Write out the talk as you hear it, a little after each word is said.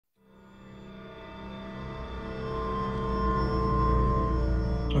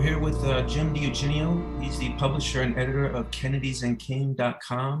We're here with Jim DiEugenio. He's the publisher and editor of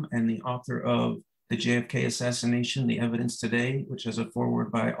kennedysandking.com and the author of The JFK Assassination, The Evidence Today, which has a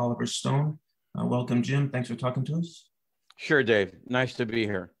foreword by Oliver Stone. Welcome, Jim. Thanks for talking to us. Sure, Dave. Nice to be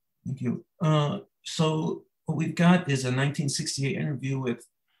here. Thank you. So what we've got is a 1968 interview with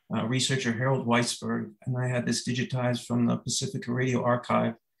researcher Harold Weisberg, and I had this digitized from the Pacifica Radio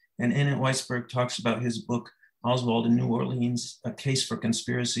Archive. And in it, Weisberg talks about his book, Oswald in New Orleans, A Case for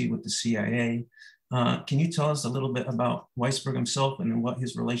Conspiracy with the CIA. Can you tell us a little bit about Weisberg himself and what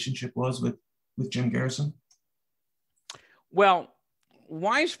his relationship was with Jim Garrison? Well,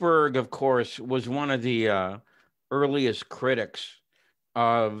 Weisberg, of course, was one of the earliest critics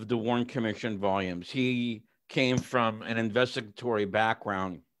of the Warren Commission volumes. He came from an investigatory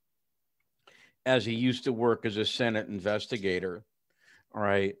background as he used to work as a Senate investigator, all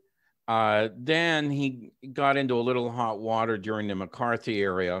right? Then he got into a little hot water during the McCarthy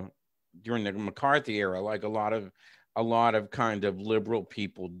era, like a lot of kind of liberal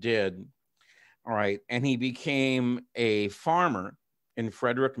people did. All right. And he became a farmer in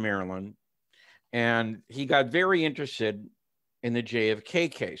Frederick, Maryland. And he got very interested in the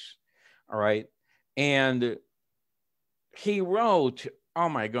JFK case. All right. And he wrote, oh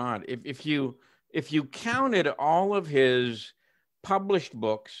my God, if you counted all of his published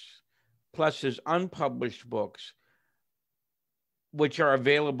books, plus his unpublished books, which are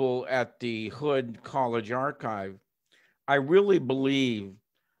available at the Hood College Archive, I really believe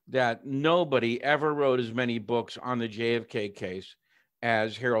that nobody ever wrote as many books on the JFK case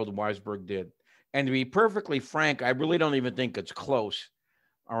as Harold Weisberg did. And to be perfectly frank, I really don't even think it's close.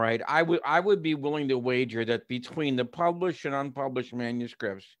 All right. I would be willing to wager that between the published and unpublished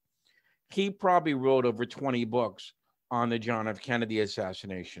manuscripts, he probably wrote over 20 books on the John F. Kennedy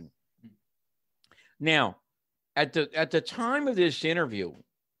assassination. Now, at the time of this interview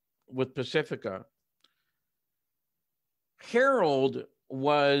with Pacifica, Harold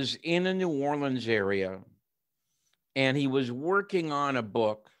was in the New Orleans area, and he was working on a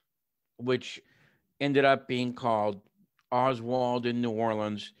book which ended up being called Oswald in New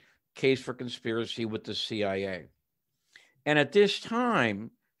Orleans, Case for Conspiracy with the CIA. And at this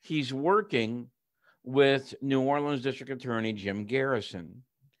time, he's working with New Orleans District Attorney Jim Garrison.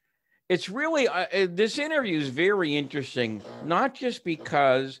 It's really, this interview is very interesting, not just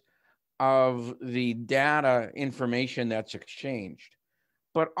because of the data information that's exchanged,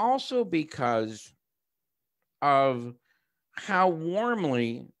 but also because of how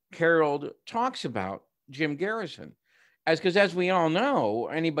warmly Harold talks about Jim Garrison. Because as we all know,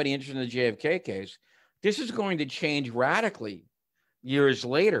 anybody interested in the JFK case, this is going to change radically years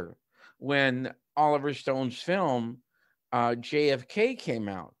later when Oliver Stone's film, JFK, came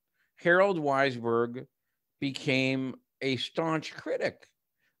out. Harold Weisberg became a staunch critic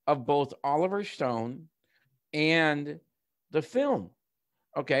of both Oliver Stone and the film,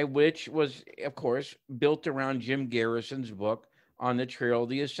 okay, which was, of course, built around Jim Garrison's book on the trail of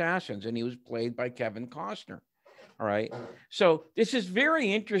the assassins, and he was played by Kevin Costner, all right? So this is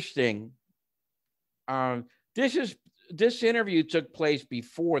very interesting. This interview took place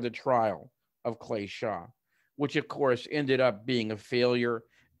before the trial of Clay Shaw, which, of course, ended up being a failure.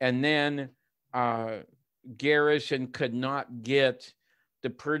 And then Garrison could not get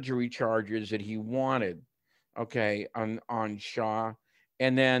the perjury charges that he wanted, okay, on Shaw.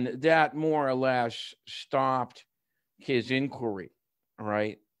 And then that more or less stopped his inquiry, all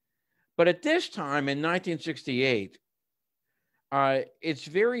right? But at this time in 1968, it's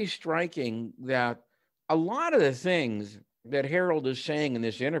very striking that a lot of the things that Harold is saying in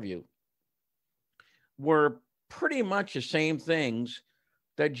this interview were pretty much the same things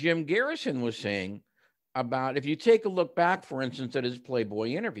that Jim Garrison was saying about, if you take a look back, for instance, at his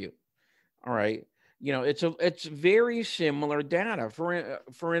Playboy interview, all right, you know, it's very similar data.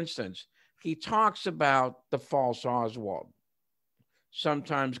 For instance, he talks about the false Oswald,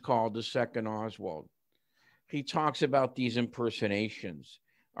 sometimes called the second Oswald. He talks about these impersonations,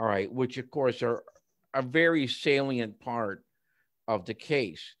 all right, which of course are a very salient part of the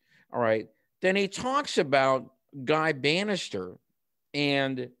case, all right. Then he talks about Guy Bannister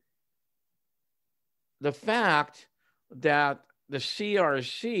and the fact that the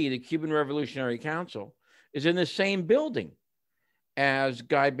CRC, the Cuban Revolutionary Council, is in the same building as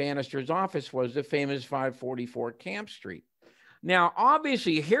Guy Bannister's office was, the famous 544 Camp Street. Now,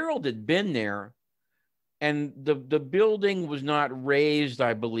 obviously, Harold had been there, and the building was not raised,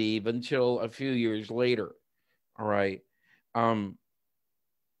 I believe, until a few years later, all right?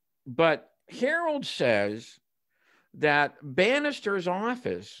 But Harold says that Bannister's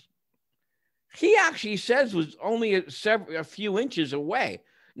office, he actually says, was only a few inches away.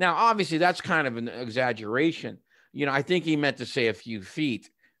 Now, obviously, that's kind of an exaggeration. You know, I think he meant to say a few feet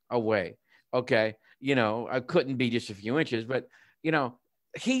away. Okay. You know, I couldn't be just a few inches, but, you know,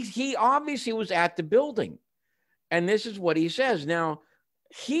 he obviously was at the building. And this is what he says. Now,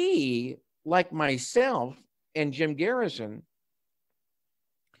 he, like myself and Jim Garrison,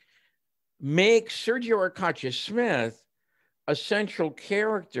 makes Sergio Arcacha Smith a central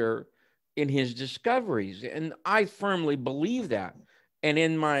character in his discoveries. And I firmly believe that. And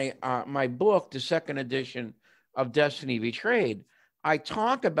in my my book, the second edition of Destiny Betrayed, I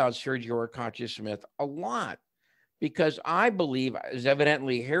talk about Sergio Arcacha Smith a lot because I believe, as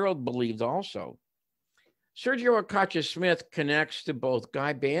evidently Harold believed also, Sergio Arcacha Smith connects to both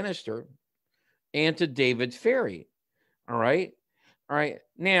Guy Bannister and to David Ferrie. All right. All right.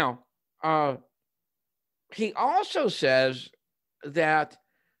 Now, he also says that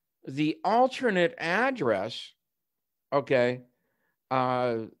the alternate address, okay,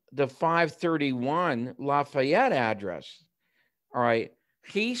 the 531 Lafayette address, all right,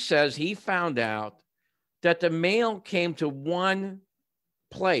 he says he found out that the mail came to one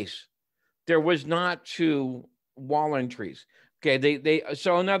place. There was not two wall entries. Okay,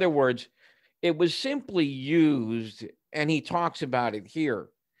 so in other words, it was simply used, and he talks about it here.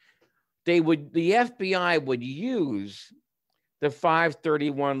 The FBI would use the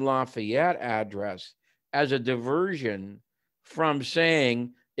 531 Lafayette address as a diversion from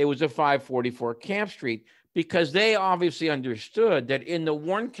saying it was a 544 Camp Street, because they obviously understood that in the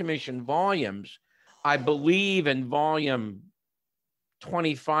Warren Commission volumes, I believe in volume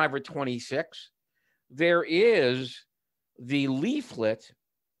 25 or 26, there is the leaflet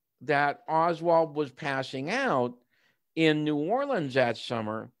that Oswald was passing out in New Orleans that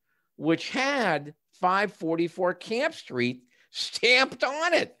summer, which had 544 Camp Street stamped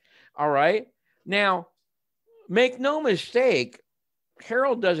on it. All right. Now, make no mistake,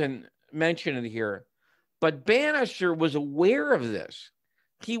 Harold doesn't mention it here, but Bannister was aware of this.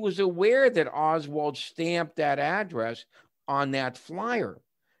 He was aware that Oswald stamped that address on that flyer,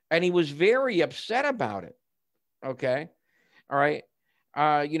 and he was very upset about it. Okay. All right.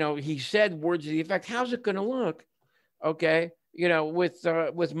 You know, he said words to the effect, how's it going to look? Okay. You know,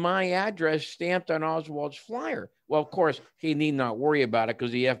 with my address stamped on Oswald's flyer. Well, of course, he need not worry about it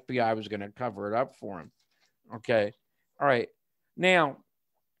because the FBI was going to cover it up for him. Okay. All right. Now,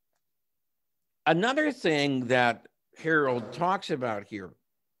 another thing that Harold talks about here,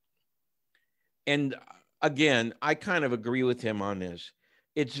 and again, I kind of agree with him on this.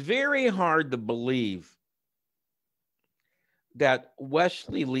 It's very hard to believe that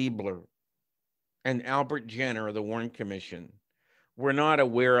Wesley Liebler and Albert Jenner of the Warren Commission were not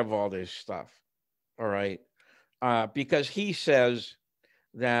aware of all this stuff, all right? Because he says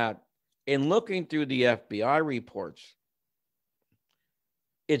that in looking through the FBI reports,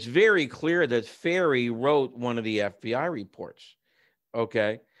 it's very clear that Ferrie wrote one of the FBI reports,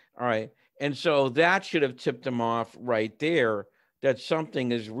 okay? All right, and so that should have tipped him off right there that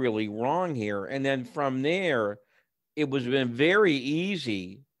something is really wrong here. And then from there, it was been very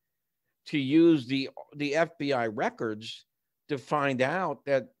easy to use the FBI records to find out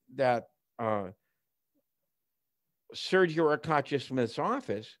that Sergio Arcacha Smith's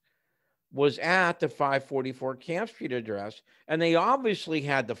office was at the 544 Camp Street address, and they obviously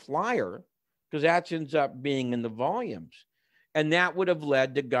had the flyer because that ends up being in the volumes, and that would have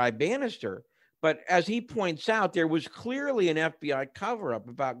led to Guy Bannister. But as he points out, there was clearly an FBI cover-up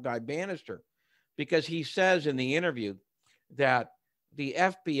about Guy Bannister, because he says in the interview that the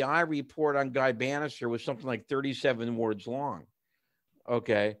FBI report on Guy Bannister was something like 37 words long.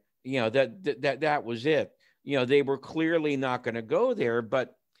 Okay, you know, that was it. You know, they were clearly not going to go there,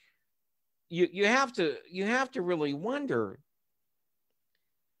 but you have to really wonder,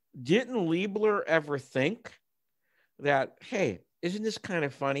 didn't Liebler ever think that, hey, isn't this kind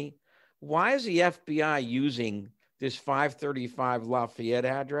of funny? Why is the FBI using this 535 Lafayette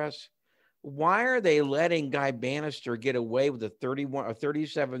address? Why are they letting Guy Bannister get away with a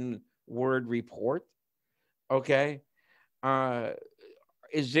 37 word report? Okay.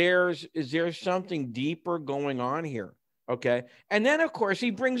 Is there something deeper going on here? Okay. And then, of course,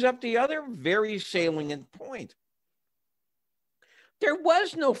 he brings up the other very salient point. There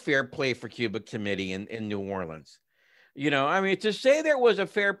was no fair play for Cuba committee in New Orleans. You know, I mean, to say there was a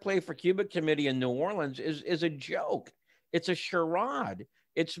fair play for Cuba committee in New Orleans is a joke. It's a charade.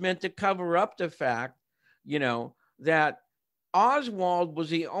 It's meant to cover up the fact, you know, that Oswald was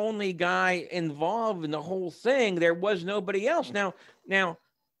the only guy involved in the whole thing. There was nobody else. Now,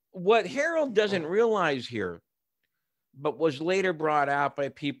 what Harold doesn't realize here, but was later brought out by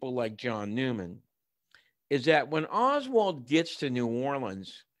people like John Newman, is that when Oswald gets to New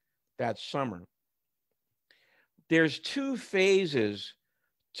Orleans that summer, there's two phases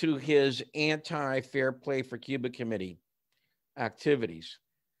to his anti-Fair Play for Cuba Committee activities.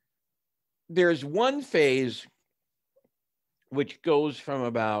 There's one phase which goes from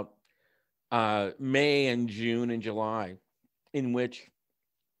about May and June and July, in which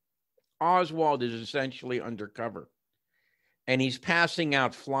Oswald is essentially undercover. And he's passing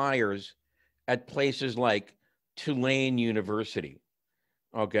out flyers at places like Tulane University,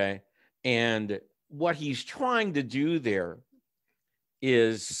 okay? And what he's trying to do there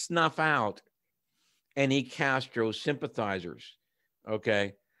is snuff out any Castro sympathizers,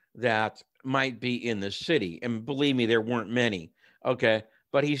 okay, that might be in the city. And believe me, there weren't many, okay?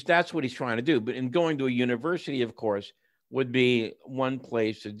 But that's what he's trying to do. But in going to a university, of course, would be one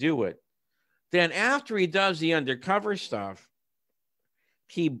place to do it. Then after he does the undercover stuff,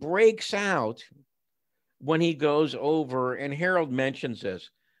 he breaks out when he goes over, and Harold mentions this,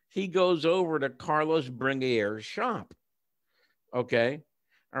 he goes over to Carlos Bringier's shop, okay?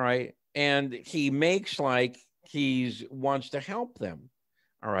 All right. And he makes like he wants to help them,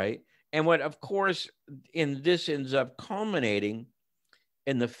 all right? And what, of course, in this ends up culminating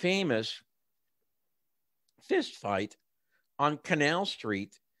in the famous fist fight on Canal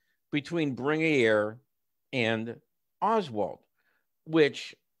Street between Bringier and Oswald,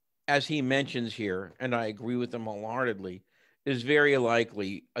 which, as he mentions here, and I agree with him wholeheartedly, is very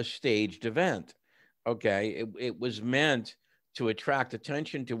likely a staged event, okay? It was meant to attract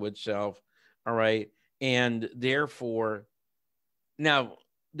attention to itself, all right? And therefore, now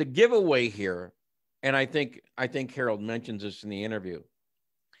the giveaway here, and I think Harold mentions this in the interview,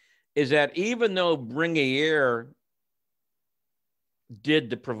 is that even though Bringier did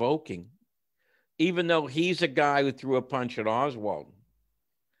the provoking, even though he's a guy who threw a punch at Oswald,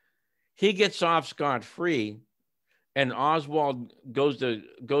 he gets off scot-free, and Oswald goes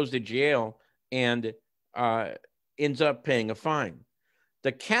to jail and ends up paying a fine.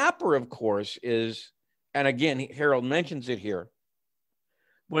 The capper, of course, is, and again, Harold mentions it here,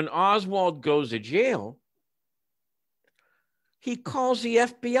 when Oswald goes to jail, he calls the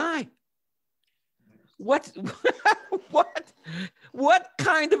FBI. What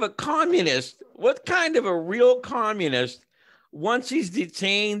kind of a communist, what kind of a real communist, once he's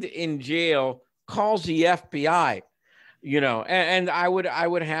detained in jail, calls the FBI? You know, and I would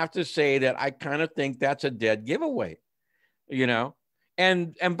have to say that I kind of think that's a dead giveaway, you know.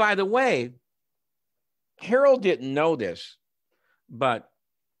 And by the way, Harold didn't know this, but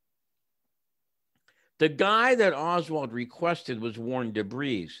the guy that Oswald requested was Warren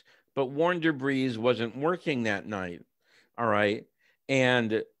DeBreeze, but Warren DeBreeze wasn't working that night, all right?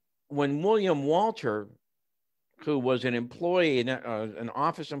 And when William Walter, who was an employee, an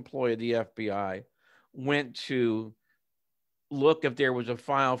office employee of the FBI, went to look if there was a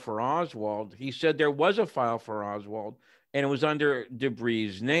file for Oswald, he said there was a file for Oswald, and it was under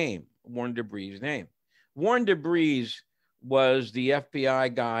DeBreeze's name, Warren DeBreeze's name. Warren DeBreeze was the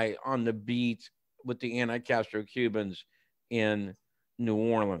FBI guy on the beat with the anti-Castro Cubans in New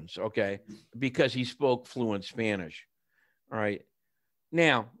Orleans, okay, because he spoke fluent Spanish, all right?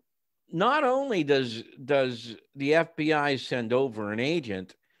 Now, not only does the FBI send over an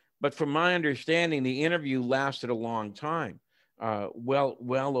agent, but from my understanding, the interview lasted a long time, well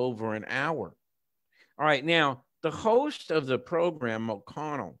over an hour. All right, now, the host of the program,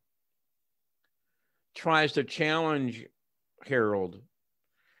 O'Connell, tries to challenge Harold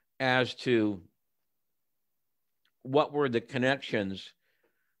as to what were the connections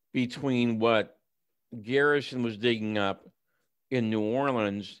between what Garrison was digging up in New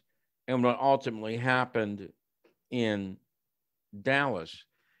Orleans and what ultimately happened in Dallas.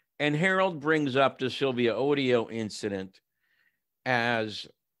 And Harold brings up the Sylvia Odio incident as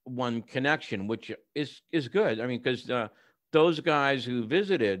one connection, which is good. I mean, because those guys who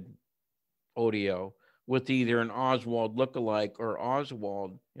visited Odio with either an Oswald lookalike or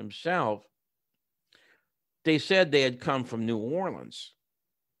Oswald himself, they said they had come from New Orleans,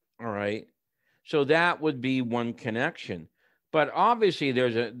 all right? So that would be one connection. But obviously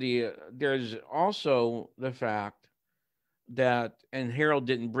there's also the fact that, and Harold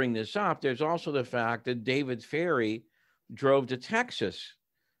didn't bring this up, there's also the fact that David Ferry drove to Texas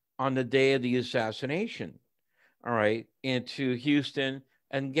on the day of the assassination, all right, into Houston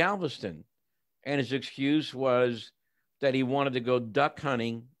and Galveston. And his excuse was that he wanted to go duck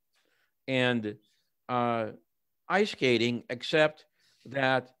hunting and ice skating, except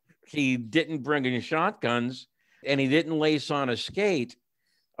that he didn't bring any shotguns and he didn't lace on a skate,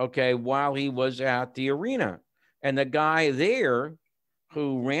 okay, while he was at the arena. And the guy there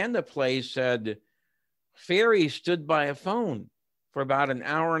who ran the place said Ferry stood by a phone for about an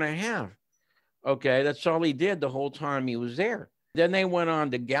hour and a half. Okay, that's all he did the whole time he was there. Then they went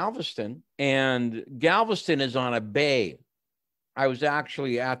on to Galveston, and Galveston is on a bay. I was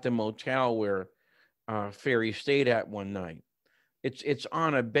actually at the motel where Ferry stayed at one night. It's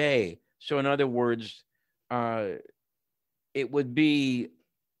on a bay. So in other words, it would be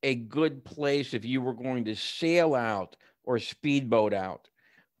a good place if you were going to sail out or speedboat out.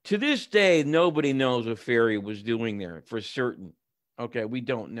 To this day, nobody knows what Ferry was doing there for certain. Okay, we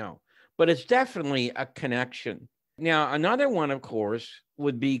don't know. But it's definitely a connection. Now, another one, of course,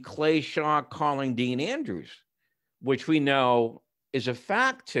 would be Clay Shaw calling Dean Andrews, which we know is a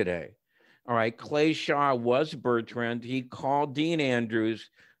fact today. All right, Clay Shaw was Bertrand. He called Dean Andrews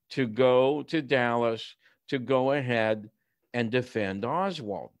to go to Dallas to go ahead and defend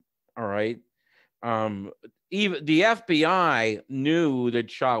Oswald. All right. Even the FBI knew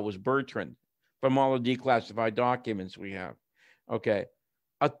that Shaw was Bertrand from all the declassified documents we have. Okay.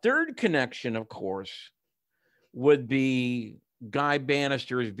 A third connection, of course, would be Guy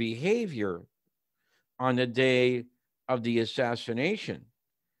Bannister's behavior on the day of the assassination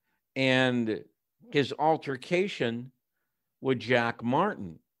and his altercation with Jack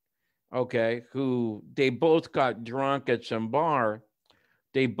Martin, okay, who they both got drunk at some bar.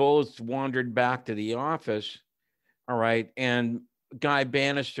 They both wandered back to the office, all right, and Guy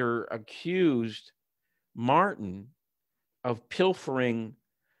Bannister accused Martin of pilfering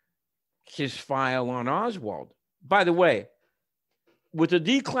his file on Oswald. By the way, with the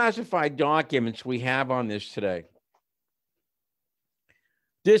declassified documents we have on this today,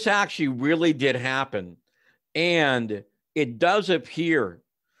 this actually really did happen. And it does appear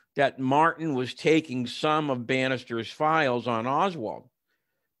that Martin was taking some of Bannister's files on Oswald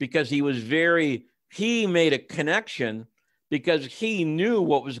because he made a connection because he knew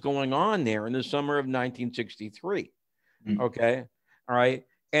what was going on there in the summer of 1963. Mm-hmm. Okay. All right.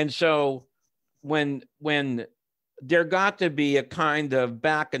 And so when there got to be a kind of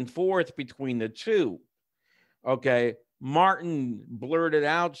back and forth between the two, okay, Martin blurted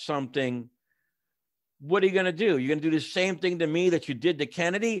out something. What are you going to do? You're going to do the same thing to me that you did to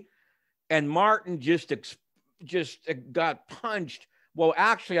Kennedy? And Martin just got punched. Well,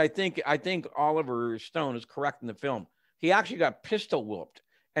 actually, I think Oliver Stone is correct in the film. He actually got pistol whooped.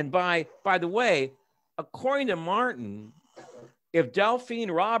 And by the way, according to Martin, if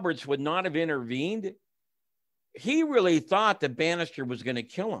Delphine Roberts would not have intervened, he really thought that Bannister was going to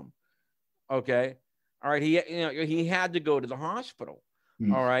kill him. Okay. All right. He had to go to the hospital.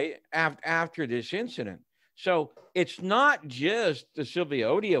 All right. After this incident. So it's not just the Sylvia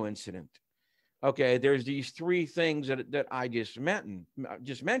Odio incident. Okay. There's these three things that I just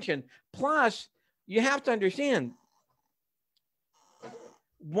mentioned. Plus, you have to understand,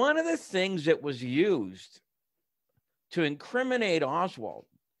 one of the things that was used to incriminate Oswald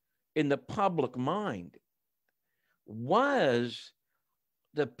in the public mind was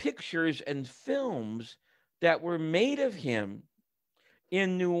the pictures and films that were made of him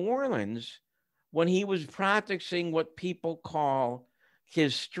in New Orleans when he was practicing what people call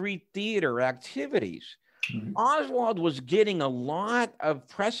his street theater activities. Mm-hmm. Oswald was getting a lot of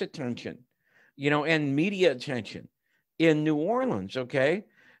press attention, and media attention in New Orleans, okay?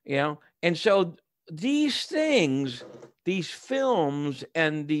 And so these things, these films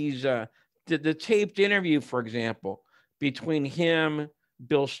and these, the taped interview, for example, between him,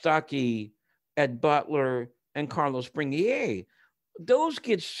 Bill Stuckey, Ed Butler, and Carlos Bringuier, those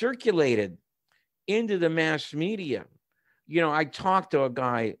get circulated into the mass media. I talked to a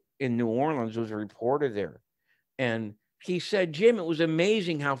guy in New Orleans who was a reporter there, and he said, Jim, it was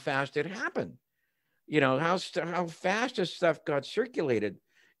amazing how fast it happened. How fast this stuff got circulated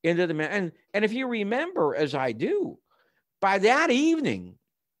into the mass. And if you remember, as I do, by that evening,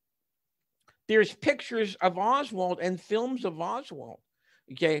 there's pictures of Oswald and films of Oswald,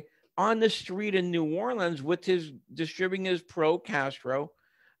 okay, on the street in New Orleans with his distributing his pro-Castro,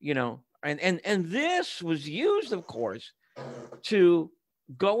 and this was used, of course, to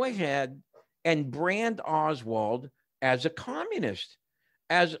go ahead and brand Oswald as a communist,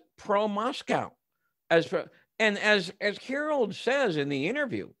 as pro-Moscow, as Harold says in the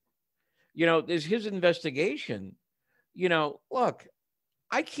interview, there's his investigation. Look,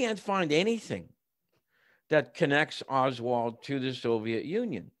 I can't find anything that connects Oswald to the Soviet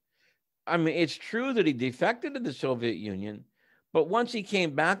Union. I mean, it's true that he defected to the Soviet Union, but once he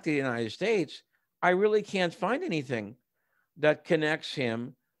came back to the United States, I really can't find anything that connects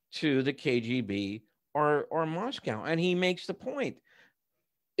him to the KGB or Moscow. And he makes the point.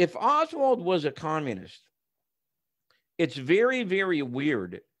 If Oswald was a communist, it's very, very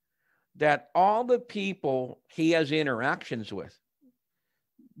weird that all the people he has interactions with,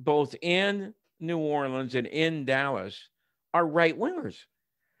 both in New Orleans and in Dallas, are right wingers.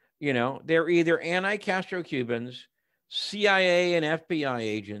 You know, they're either anti-Castro Cubans, CIA and FBI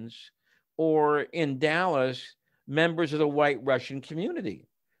agents, or in Dallas, members of the white Russian community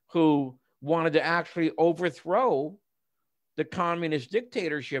who wanted to actually overthrow the communist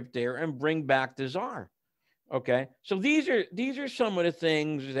dictatorship there and bring back the czar. Okay, so these are some of the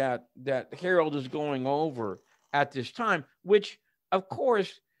things that Harold is going over at this time, which of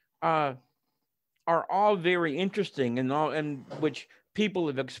course are all very interesting and which people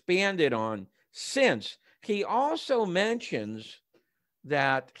have expanded on since. He also mentions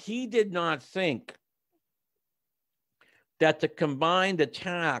that he did not think that the combined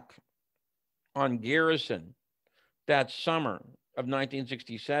attack on Garrison that summer of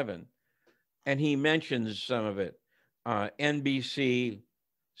 1967, and he mentions some of it, NBC,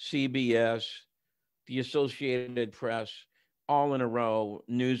 CBS, the Associated Press, all in a row,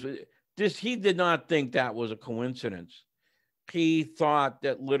 news. He did not think that was a coincidence. He thought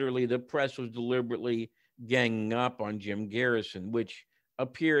that literally the press was deliberately ganging up on Jim Garrison, which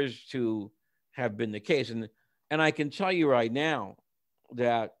appears to have been the case. And I can tell you right now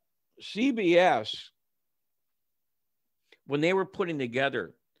that CBS, when they were putting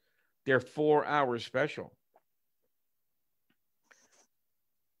together their 4-hour special,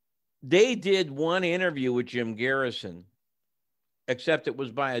 they did one interview with Jim Garrison, except it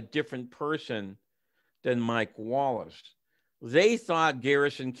was by a different person than Mike Wallace. They thought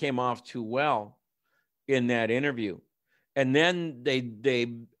Garrison came off too well in that interview. And then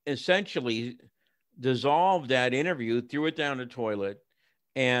they essentially dissolved that interview, threw it down the toilet,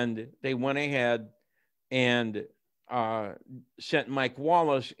 and they went ahead and sent Mike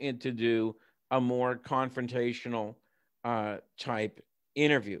Wallace in to do a more confrontational type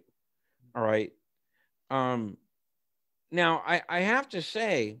interview. All right. Now, I have to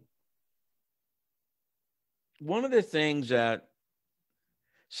say, one of the things that,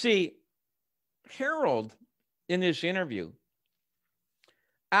 see, Harold in this interview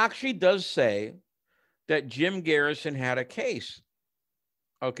actually does say that Jim Garrison had a case.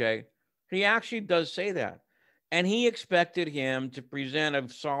 Okay. He actually does say that. And he expected him to present a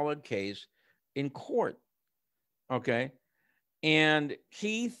solid case in court. Okay. And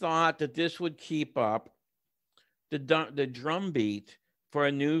he thought that this would keep up the drumbeat for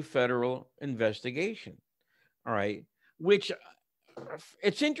a new federal investigation. All right. Which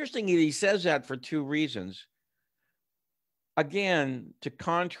it's interesting that he says that for two reasons. Again, to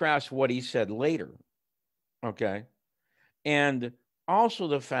contrast what he said later. Okay. And also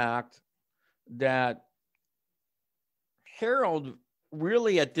the fact that Harold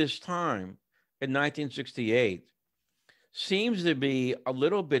really at this time in 1968 seems to be a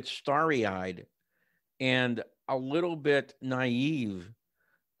little bit starry-eyed and a little bit naive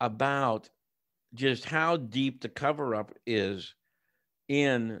about just how deep the cover-up is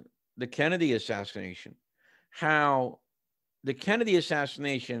in the Kennedy assassination, how the Kennedy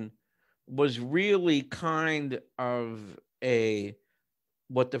assassination was really kind of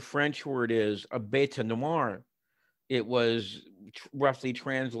what the French word is, a bête noire. It was roughly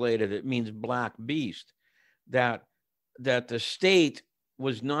translated, it means black beast, that the state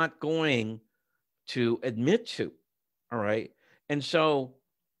was not going to admit to, all right? And so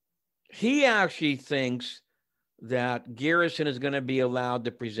he actually thinks that Garrison is going to be allowed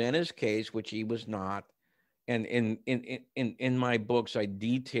to present his case, which he was not. And in my books, I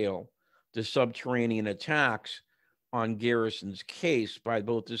detail the subterranean attacks on Garrison's case by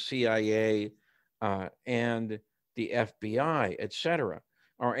both the CIA and the FBI, et cetera,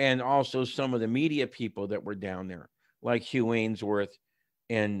 and also some of the media people that were down there, like Hugh Ainsworth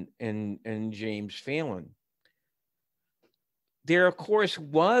and James Phelan. There, of course,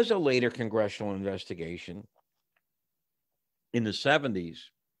 was a later congressional investigation in the 70s,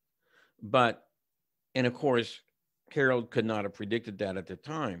 and of course, Harold could not have predicted that at the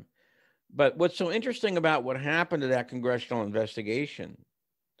time. But what's so interesting about what happened to that congressional investigation,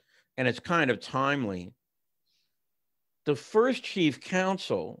 and it's kind of timely, the first chief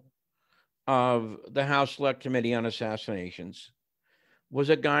counsel of the House Select Committee on Assassinations was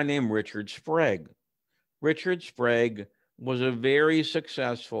a guy named Richard Sprague. Richard Sprague was a very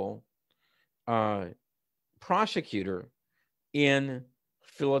successful prosecutor in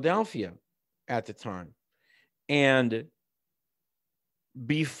Philadelphia at the time. And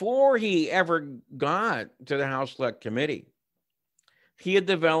before he ever got to the House Select Committee, he had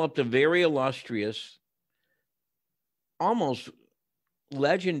developed a very illustrious, almost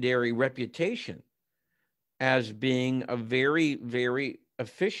legendary reputation as being a very, very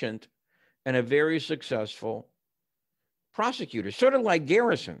efficient and a very successful prosecutor, sort of like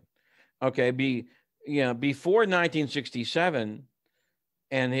Garrison. Okay, before 1967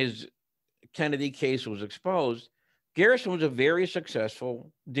 and his Kennedy case was exposed, Garrison was a very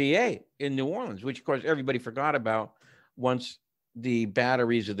successful DA in New Orleans, which of course everybody forgot about once the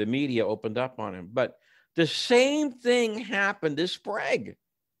batteries of the media opened up on him. But the same thing happened to Sprague.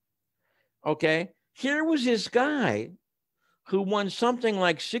 Okay, here was this guy who won something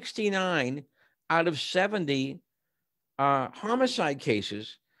like 69 out of 70 homicide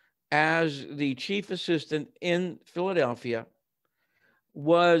cases as the chief assistant in Philadelphia,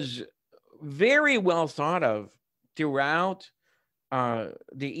 was very well thought of throughout the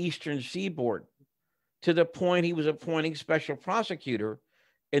Eastern Seaboard, to the point he was appointing special prosecutor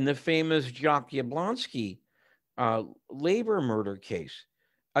in the famous Jacques Yablonsky labor murder case,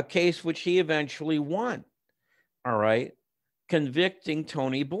 a case which he eventually won, all right, convicting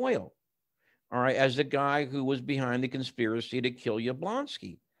Tony Boyle, all right, as the guy who was behind the conspiracy to kill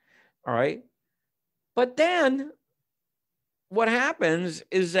Yablonsky, all right. But then what happens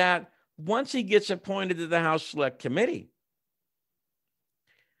is that once he gets appointed to the House Select Committee,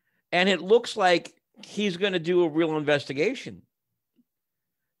 and it looks like he's going to do a real investigation,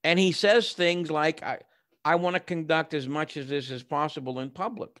 and he says things like, I want to conduct as much of this as possible in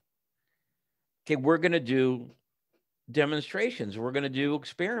public. Okay, we're going to do demonstrations. We're going to do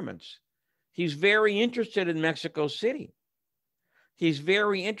experiments. He's very interested in Mexico City. He's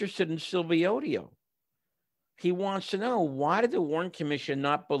very interested in Sylvia Odio. He wants to know, why did the Warren Commission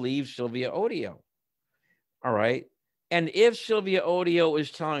not believe Sylvia Odio? All right. And if Sylvia Odio is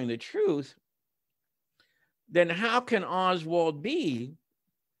telling the truth, then how can Oswald be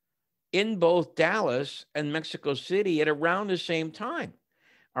in both Dallas and Mexico City at around the same time?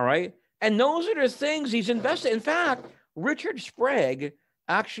 All right. And those are the things he's invested. In fact, Richard Sprague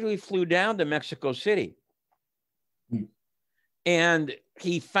actually flew down to Mexico City, and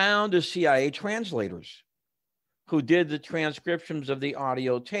he found the CIA translators who did the transcriptions of the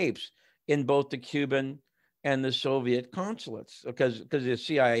audio tapes in both the Cuban and the Soviet consulates, because the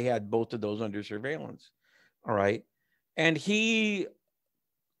CIA had both of those under surveillance. All right. And he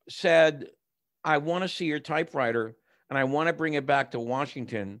said, I want to see your typewriter, and I want to bring it back to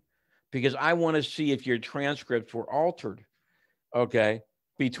Washington because I want to see if your transcripts were altered, okay,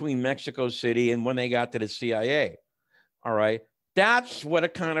 between Mexico City and when they got to the CIA. All right. That's what a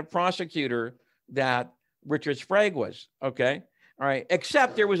kind of prosecutor that Richard Sprague was. Okay. All right.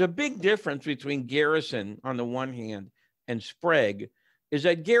 Except there was a big difference between Garrison on the one hand and Sprague, is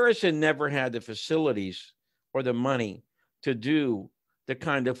that Garrison never had the facilities or the money to do the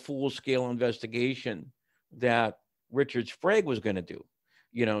kind of full-scale investigation that Richard Sprague was going to do.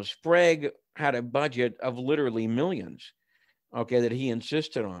 You know, Sprague had a budget of literally millions, okay, that he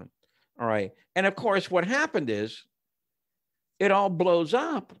insisted on. All right. And of course, what happened is it all blows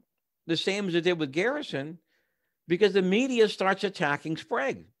up, the same as it did with Garrison, because the media starts attacking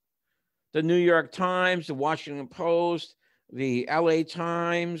Sprague. The New York Times, the Washington Post, the LA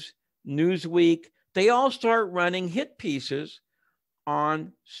Times, Newsweek, they all start running hit pieces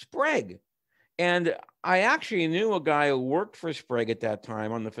on Sprague. And I actually knew a guy who worked for Sprague at that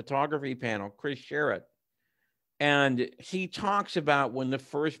time on the photography panel, Chris Sherritt. And he talks about when the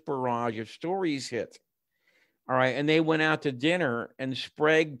first barrage of stories hit. All right. And they went out to dinner, and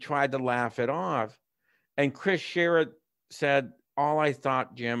Sprague tried to laugh it off. And Chris Sherritt said, all I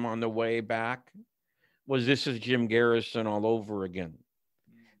thought, Jim, on the way back was, this is Jim Garrison all over again.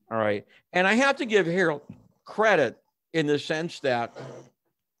 All right. And I have to give Harold credit in the sense that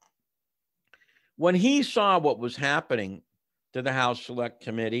when he saw what was happening to the House Select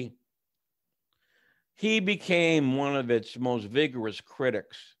Committee, he became one of its most vigorous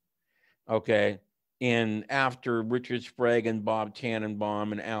critics, okay, after Richard Sprague and Bob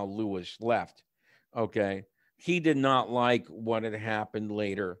Tannenbaum and Al Lewis left, okay. He did not like what had happened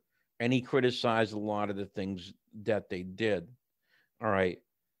later, and he criticized a lot of the things that they did, all right.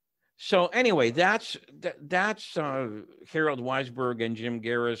 So anyway, that's Harold Weisberg and Jim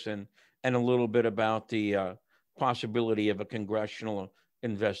Garrison, and a little bit about the possibility of a congressional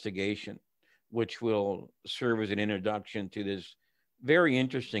investigation, which will serve as an introduction to this very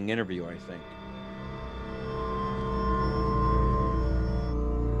interesting interview, I think.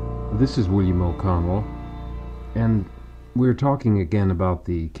 This is William O'Connell, and we're talking again about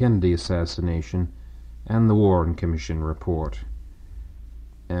the Kennedy assassination and the Warren Commission report.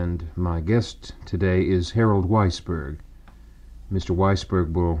 And my guest today is Harold Weisberg. Mr.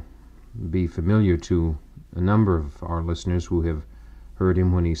 Weisberg will be familiar to a number of our listeners who have heard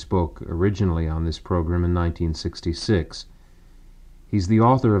him when he spoke originally on this program in 1966. He's the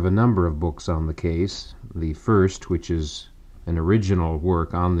author of a number of books on the case. The first, which is an original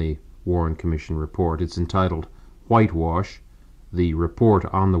work on the Warren Commission report, it's entitled Whitewash, the Report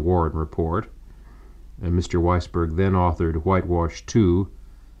on the Warren Report. And Mr. Weisberg then authored Whitewash 2,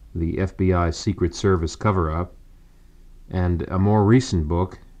 the FBI Secret Service cover-up. And a more recent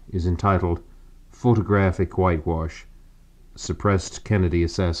book is entitled Photographic Whitewash, Suppressed Kennedy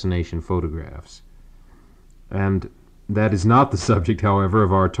Assassination Photographs. And that is not the subject, however,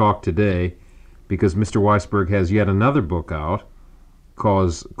 of our talk today, because Mr. Weisberg has yet another book out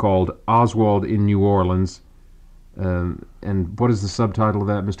called Oswald in New Orleans. And what is the subtitle of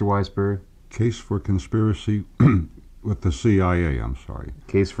that, Mr. Weisberg? Case for Conspiracy with the CIA, I'm sorry.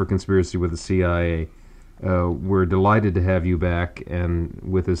 Case for Conspiracy with the CIA. We're delighted to have you back and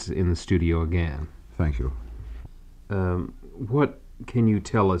with us in the studio again. Thank you. What can you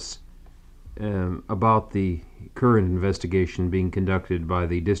tell us about the current investigation being conducted by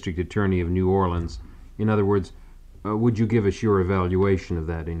the District Attorney of New Orleans? In other words, would you give us your evaluation of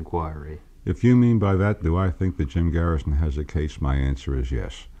that inquiry? If you mean by that, do I think that Jim Garrison has a case, my answer is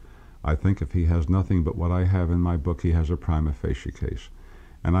yes. I think if he has nothing but what I have in my book, he has a prima facie case.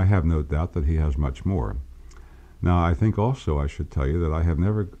 And I have no doubt that he has much more. Now, I think also I should tell you that I have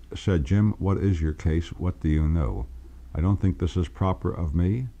never said, Jim, what is your case? What do you know? I don't think this is proper of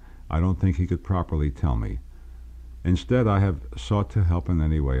me. I don't think he could properly tell me. Instead, I have sought to help in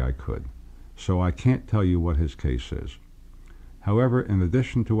any way I could. So I can't tell you what his case is. However, in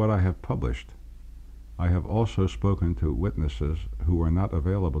addition to what I have published, I have also spoken to witnesses who were not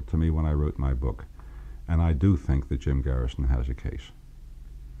available to me when I wrote my book, and I do think that Jim Garrison has a case.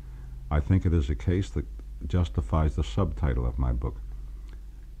 I think it is a case that justifies the subtitle of my book,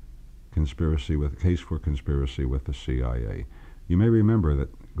 Case for Conspiracy with the CIA. You may remember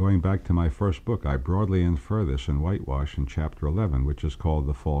that going back to my first book, I broadly infer this in Whitewash in Chapter 11, which is called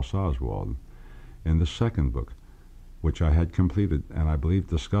The False Oswald. In the second book, which I had completed and I believe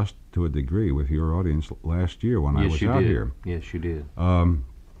discussed to a degree with your audience last year when I was out here. Yes, you did.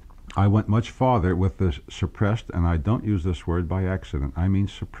 I went much farther with the suppressed, and I don't use this word by accident, I mean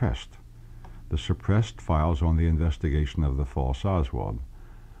suppressed. The suppressed files on the investigation of the false Oswald.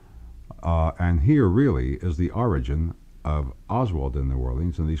 And here really is the origin of Oswald in New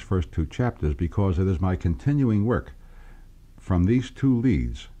Orleans in these first two chapters, because it is my continuing work from these two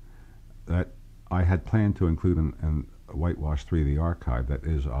leads that I had planned to include in Whitewash 3, the archive, that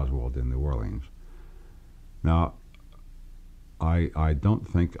is Oswald in New Orleans. Now, I don't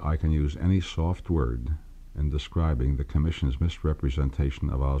think I can use any soft word in describing the Commission's misrepresentation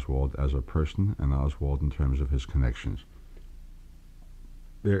of Oswald as a person and Oswald in terms of his connections.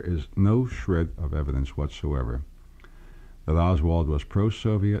 There is no shred of evidence whatsoever that Oswald was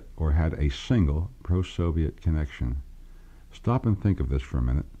pro-Soviet or had a single pro-Soviet connection. Stop and think of this for a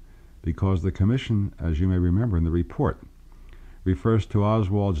minute, because the Commission, as you may remember in the report, refers to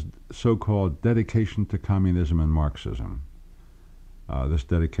Oswald's so-called dedication to communism and Marxism. This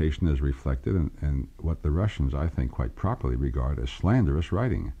dedication is reflected in what the Russians, I think, quite properly regard as slanderous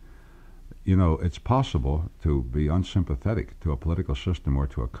writing. You know, it's possible to be unsympathetic to a political system or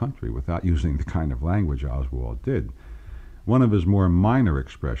to a country without using the kind of language Oswald did. One of his more minor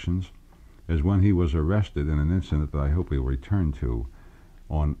expressions is when he was arrested in an incident that I hope we will return to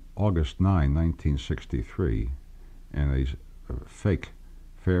on August 9, 1963, in a fake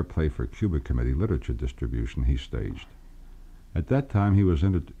Fair Play for Cuba Committee literature distribution he staged. At that time, he was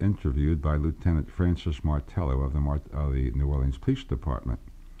interviewed by Lieutenant Francis Martello of the New Orleans Police Department,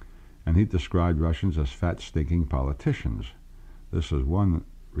 and he described Russians as fat, stinking politicians. This is one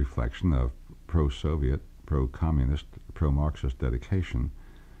reflection of pro-Soviet, pro-communist, pro-Marxist dedication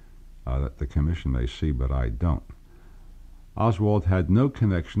that the Commission may see, but I don't. Oswald had no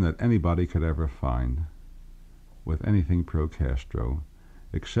connection that anybody could ever find with anything pro-Castro,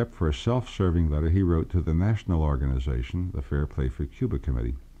 except for a self-serving letter he wrote to the national organization, the Fair Play for Cuba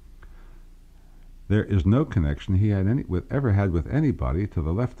Committee. There is no connection he had ever had with anybody to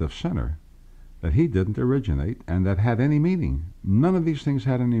the left of center that he didn't originate and that had any meaning. None of these things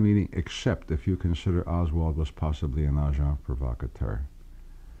had any meaning, except if you consider Oswald was possibly an agent provocateur.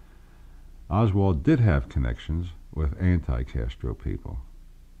 Oswald did have connections with anti-Castro people.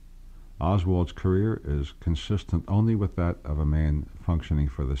 Oswald's career is consistent only with that of a man functioning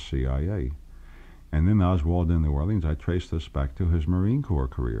for the CIA. And in Oswald in New Orleans, I trace this back to his Marine Corps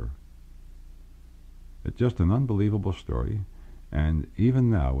career. It's just an unbelievable story, and even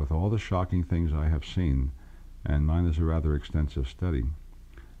now, with all the shocking things I have seen, and mine is a rather extensive study,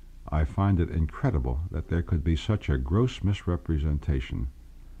 I find it incredible that there could be such a gross misrepresentation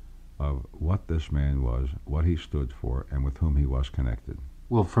of what this man was, what he stood for, and with whom he was connected.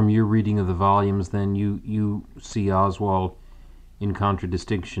 Well, from your reading of the volumes, then, you see Oswald, in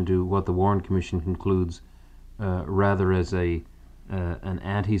contradistinction to what the Warren Commission concludes, rather as an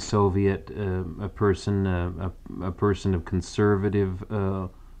anti-Soviet a person of conservative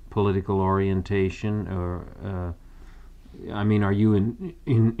political orientation, or are you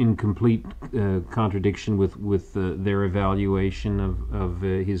in complete contradiction with their evaluation of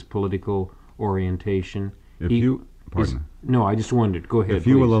his political orientation? No, I just wondered. Go ahead, If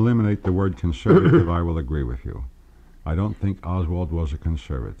you please. will eliminate the word conservative, I will agree with you. I don't think Oswald was a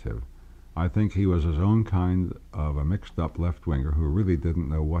conservative. I think he was his own kind of a mixed-up left-winger who really didn't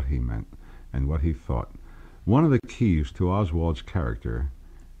know what he meant and what he thought. One of the keys to Oswald's character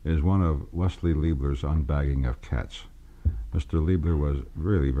is one of Wesley Liebler's unbagging of cats. Mr. Liebler was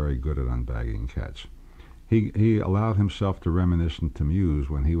really very good at unbagging cats. He allowed himself to reminisce and to muse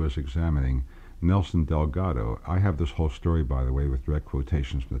when he was examining Nelson Delgado. I have this whole story, by the way, with direct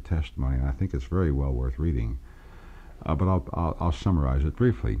quotations from the testimony, and I think it's very well worth reading. But I'll summarize it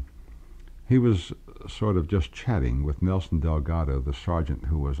briefly. He was sort of just chatting with Nelson Delgado, the sergeant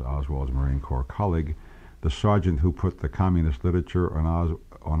who was Oswald's Marine Corps colleague, the sergeant who put the communist literature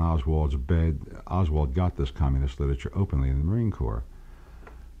on Oswald's bed. Oswald got this communist literature openly in the Marine Corps.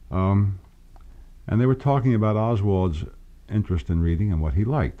 And they were talking about Oswald's interest in reading and what he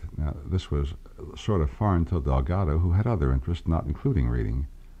liked. Now, this was sort of foreign to Delgado, who had other interests, not including reading.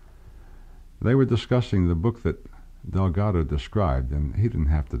 They were discussing the book that Delgado described, and he didn't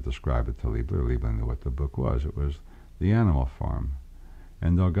have to describe it to Liebler. Liebler knew what the book was. It was The Animal Farm.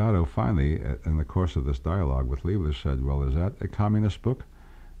 And Delgado finally, in the course of this dialogue with Liebler, said, "Well, is that a communist book?"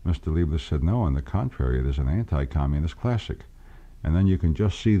 Mr. Liebler said, "No, on the contrary, it is an anti-communist classic." And then you can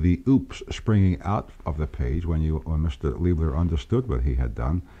just see the oops springing out of the page when Mr. Liebler understood what he had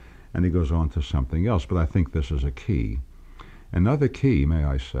done, and he goes on to something else. But I think this is a key. Another key, may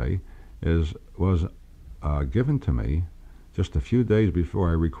I say, was given to me just a few days before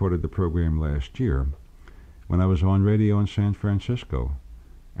I recorded the program last year, when I was on radio in San Francisco,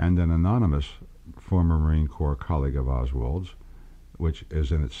 and an anonymous former Marine Corps colleague of Oswald's, which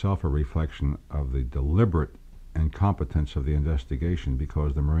is in itself a reflection of the deliberate incompetence of the investigation,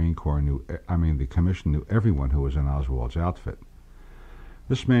 because the the Commission knew everyone who was in Oswald's outfit.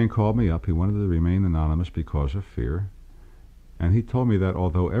 This man called me up. He wanted to remain anonymous because of fear. And he told me that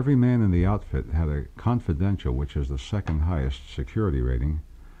although every man in the outfit had a confidential, which is the second highest security rating,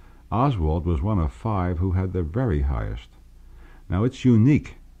 Oswald was one of 5 who had the very highest. Now, it's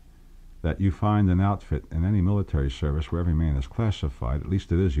unique that you find an outfit in any military service where every man is classified. At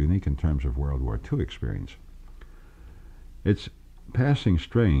least it is unique in terms of World War II experience. It's passing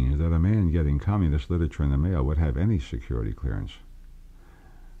strange that a man getting communist literature in the mail would have any security clearance.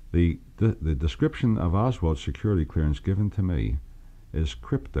 The description of Oswald's security clearance given to me is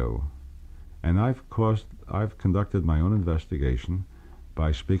crypto, and I've conducted my own investigation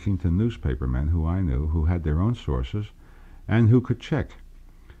by speaking to newspapermen who I knew, who had their own sources, and who could check.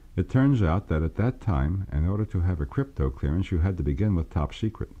 It turns out that at that time, in order to have a crypto clearance, you had to begin with top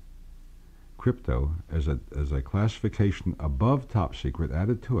secret. Crypto as a classification above top secret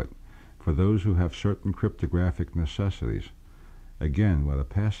added to it for those who have certain cryptographic necessities. Again, what a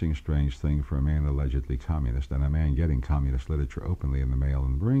passing strange thing for a man allegedly communist, and a man getting communist literature openly in the mail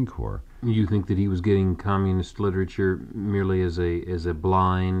in the Marine Corps. You think that he was getting communist literature merely as a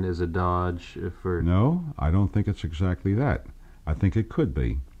blind, as a dodge for... No, I don't think it's exactly that. I think it could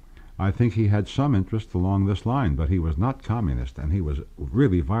be. I think he had some interest along this line, but he was not communist, and he was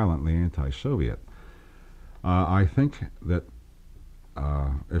really violently anti-Soviet. I think that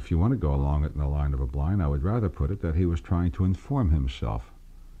if you want to go along it in the line of a blind, I would rather put it that he was trying to inform himself.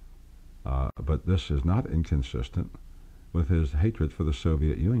 But this is not inconsistent with his hatred for the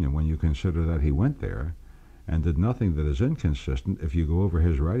Soviet Union when you consider that he went there and did nothing that is inconsistent, if you go over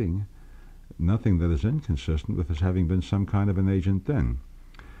his writing, nothing that is inconsistent with his having been some kind of an agent then.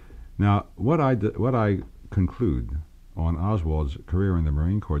 Now, what I conclude on Oswald's career in the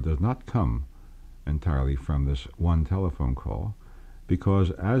Marine Corps does not come entirely from this one telephone call, because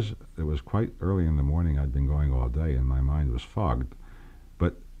as it was quite early in the morning, I'd been going all day and my mind was fogged,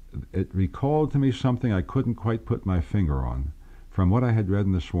 but it recalled to me something I couldn't quite put my finger on from what I had read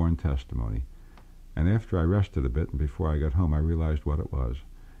in the sworn testimony. And after I rested a bit and before I got home, I realized what it was.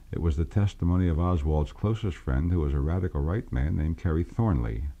 It was the testimony of Oswald's closest friend, who was a radical right man named Kerry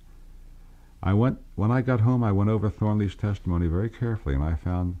Thornley. When I got home, I went over Thornley's testimony very carefully, and I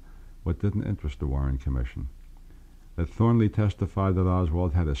found what didn't interest the Warren Commission. That Thornley testified that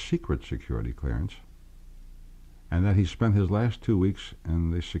Oswald had a secret security clearance, and that he spent his last 2 weeks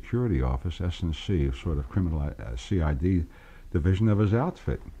in the security office, S&C, sort of criminal CID division of his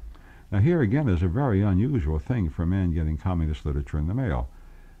outfit. Now here again is a very unusual thing for a man getting communist literature in the mail.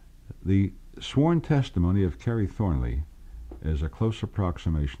 The sworn testimony of Kerry Thornley is a close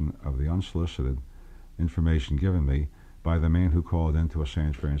approximation of the unsolicited information given me by the man who called into a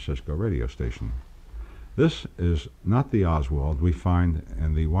San Francisco radio station. This is not the Oswald we find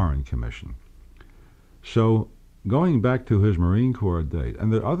in the Warren Commission. So, going back to his Marine Corps date,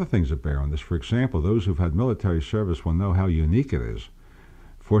 and there are other things that bear on this. For example, those who've had military service will know how unique it is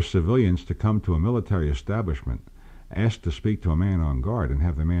for civilians to come to a military establishment, ask to speak to a man on guard, and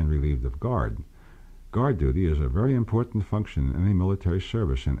have the man relieved of guard. Guard duty is a very important function in any military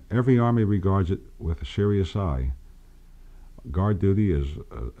service, and every Army regards it with a serious eye. Guard duty is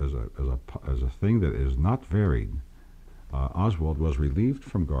a thing that is not varied. Oswald was relieved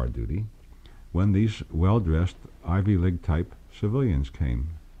from guard duty when these well-dressed Ivy League type civilians came.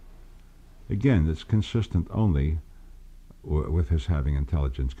 Again, it's consistent only with his having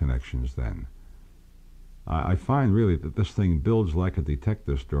intelligence connections then. I find really that this thing builds like a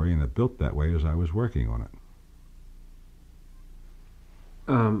detective story, and it built that way as I was working on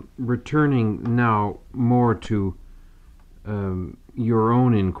it. Returning now more to your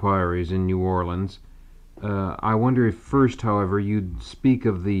own inquiries in New Orleans, I wonder if first, however, you'd speak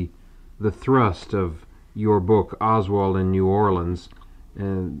of the thrust of your book, Oswald in New Orleans,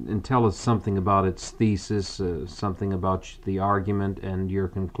 and tell us something about its thesis, something about the argument and your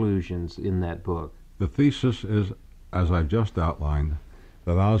conclusions in that book. The thesis is, as I've just outlined,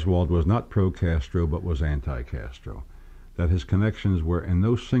 that Oswald was not pro-Castro but was anti-Castro, that his connections were in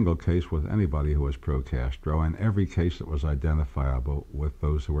no single case with anybody who was pro-Castro, and every case that was identifiable with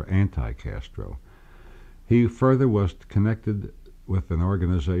those who were anti-Castro. He further was connected with an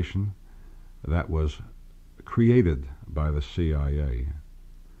organization that was created by the CIA.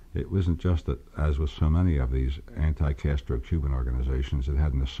 It wasn't just that, as with so many of these anti-Castro Cuban organizations, it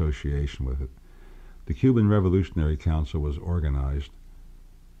had an association with it. The Cuban Revolutionary Council was organized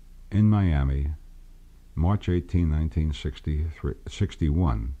in Miami, March 18,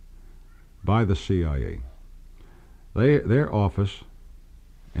 1961, by the CIA. Their office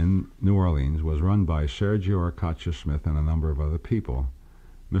in New Orleans was run by Sergio Arcacha Smith and a number of other people.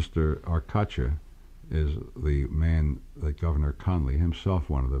 Mr. Arcacha is the man that Governor Conley, himself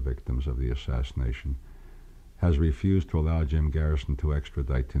one of the victims of the assassination, has refused to allow Jim Garrison to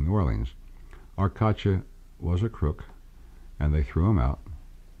extradite to New Orleans. Arcacha was a crook, and they threw him out,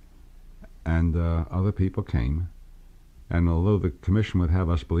 and other people came, and although the commission would have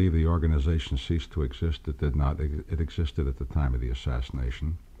us believe the organization ceased to exist, it did not. It existed at the time of the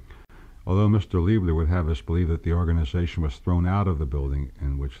assassination. Although Mr. Liebler would have us believe that the organization was thrown out of the building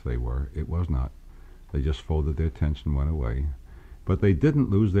in which they were, it was not. They just folded their tents and went away. But they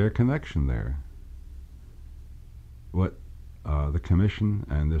didn't lose their connection there. What the commission,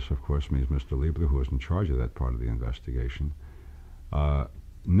 and this of course means Mr. Liebler, who was in charge of that part of the investigation,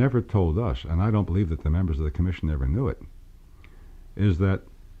 never told us, and I don't believe that the members of the commission ever knew it, is that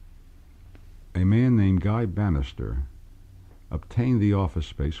a man named Guy Bannister obtained the office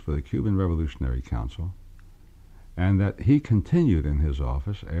space for the Cuban Revolutionary Council, and that he continued in his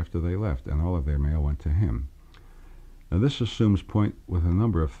office after they left, and all of their mail went to him. Now this assumes point with a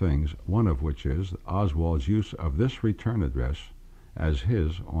number of things, one of which is Oswald's use of this return address as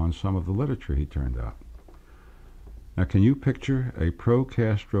his on some of the literature he turned out. Now can you picture a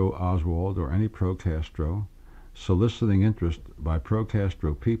pro-Castro Oswald or any pro-Castro soliciting interest by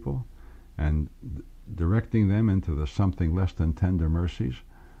pro-Castro people and directing them into the something less than tender mercies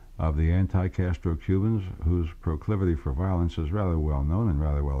of the anti-Castro Cubans, whose proclivity for violence is rather well known and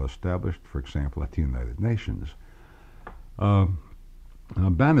rather well established, for example, at the United Nations?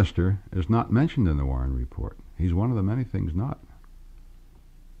 Bannister is not mentioned in the Warren Report. He's one of the many things not.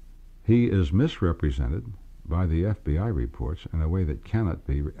 He is misrepresented by the FBI reports in a way that cannot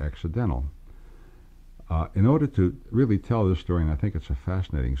be accidental. In order to really tell this story, and I think it's a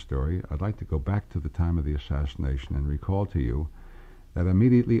fascinating story, I'd like to go back to the time of the assassination and recall to you that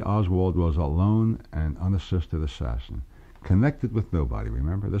immediately Oswald was a lone and unassisted assassin, connected with nobody.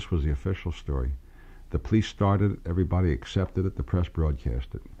 Remember, this was the official story. The police started it, everybody accepted it, the press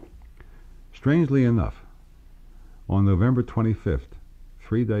broadcast it. Strangely enough, on November 25th,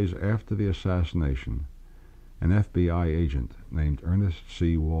 3 days after the assassination, an FBI agent named Ernest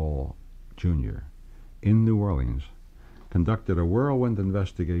C. Wall, Jr., in New Orleans, conducted a whirlwind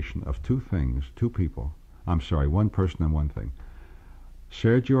investigation of one person and one thing.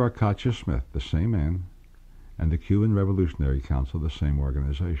 Sergio Arcacha Smith, the same man, and the Cuban Revolutionary Council, the same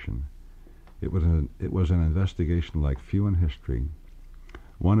organization. It was an investigation like few in history.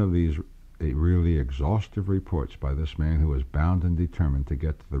 One of these really exhaustive reports by this man who was bound and determined to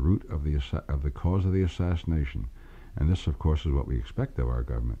get to the root of the cause of the assassination. And this, of course, is what we expect of our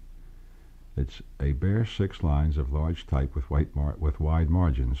government. It's a bare 6 lines of large type with wide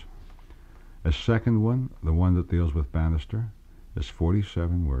margins. A second one, the one that deals with Bannister, is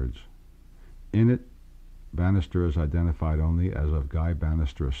 47 words. In it, Bannister is identified only as of Guy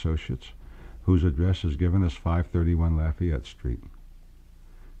Bannister Associates, whose address is given as 531 Lafayette Street.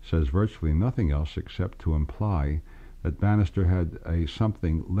 Says virtually nothing else except to imply that Bannister had a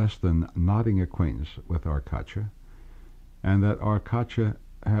something less than nodding acquaintance with Arcacha, and that Arcacha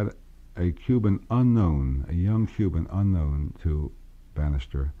had a Cuban unknown, a young Cuban unknown to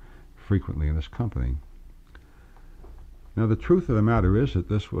Bannister, frequently in his company. Now, the truth of the matter is that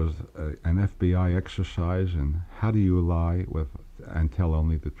this was an FBI exercise in how do you lie and tell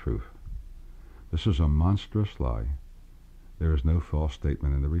only the truth. This is a monstrous lie. There is no false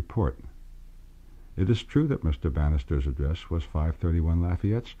statement in the report. It is true that Mr. Bannister's address was 531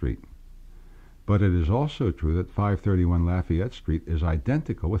 Lafayette Street, but it is also true that 531 Lafayette Street is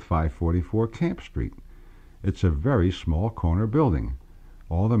identical with 544 Camp Street. It's a very small corner building.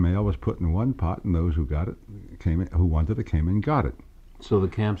 All the mail was put in one pot, and those who wanted it came and got it. So the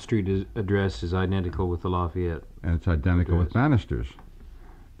Camp Street address is identical with the Lafayette and it's identical with Bannister's.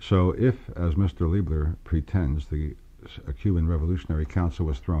 So if, as Mr. Liebler pretends, the Cuban Revolutionary Council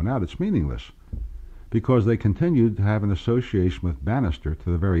was thrown out, it's meaningless, because they continued to have an association with Bannister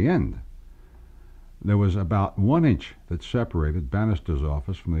to the very end. There was about 1 inch that separated Bannister's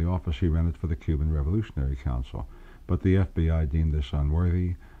office from the office he rented for the Cuban Revolutionary Council, but the FBI deemed this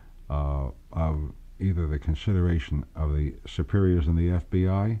unworthy of either the consideration of the superiors in the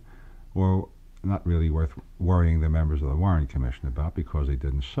FBI or not really worth worrying the members of the Warren Commission about because they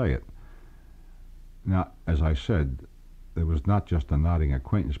didn't say it. Now, as I said, there was not just a nodding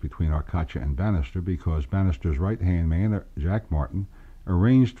acquaintance between Arcacha and Bannister, because Bannister's right-hand man, Jack Martin,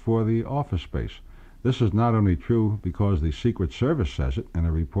 arranged for the office space. This is not only true because the Secret Service says it in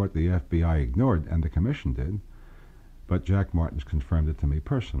a report the FBI ignored and the Commission did, but Jack Martin's confirmed it to me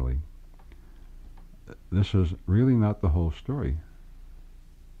personally. This is really not the whole story,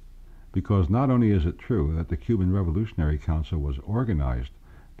 because not only is it true that the Cuban Revolutionary Council was organized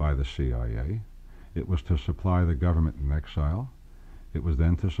by the CIA, it was to supply the government in exile. It was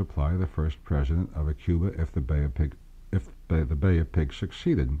then to supply the first president of Cuba if the Bay of Pigs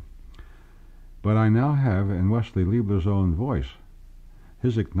succeeded. But I now have, in Wesley Liebler's own voice,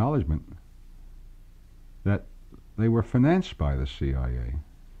 his acknowledgement that they were financed by the CIA,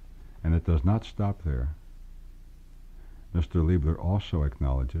 and it does not stop there. Mr. Liebler also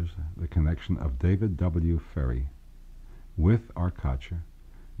acknowledges the connection of David W. Ferry with Arcacha,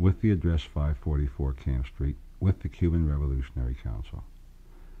 with the address 544 Camp Street, with the Cuban Revolutionary Council.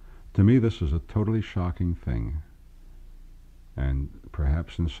 To me, this is a totally shocking thing, and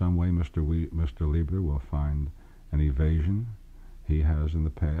perhaps in some way Mr. Liebler will find an evasion he has in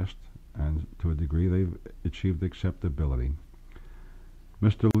the past, and to a degree they've achieved acceptability.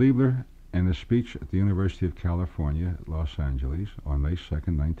 Mr. Liebler, in a speech at the University of California at Los Angeles on May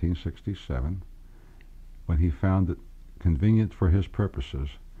 2nd, 1967, when he found it convenient for his purposes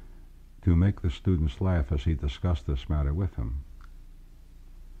to make the students laugh as he discussed this matter with them,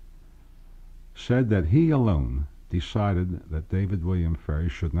 said that he alone decided that David William Ferry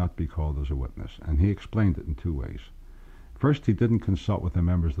should not be called as a witness, and he explained it in 2 ways. First, he didn't consult with the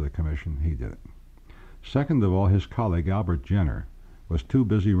members of the commission, he did it. Second of all, his colleague Albert Jenner was too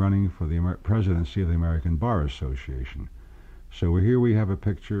busy running for the presidency of the American Bar Association. So here we have a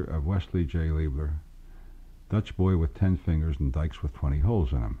picture of Wesley J. Liebler, Dutch boy with 10 fingers and dikes with 20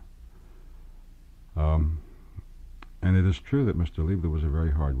 holes in them. And it is true that Mr. Liebler was a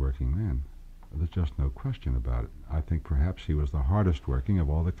very hard-working man. There's just no question about it. I think perhaps he was the hardest working of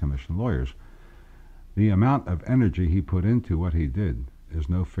all the commission lawyers. The amount of energy he put into what he did is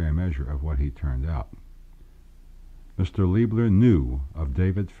no fair measure of what he turned out. Mr. Liebler knew of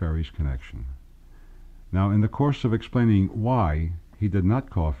David Ferry's connection. Now, in the course of explaining why he did not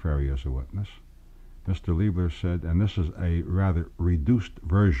call Ferry as a witness, Mr. Liebler said, and this is a rather reduced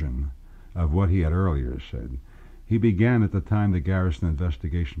version of what he had earlier said, he began at the time the Garrison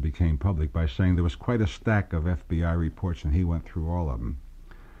investigation became public by saying there was quite a stack of FBI reports and he went through all of them.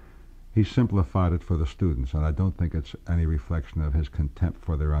 He simplified it for the students, and I don't think it's any reflection of his contempt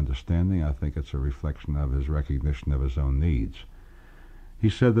for their understanding. I think it's a reflection of his recognition of his own needs. He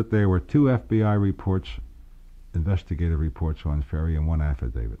said that there were 2 FBI reports, investigative reports on Ferry, and 1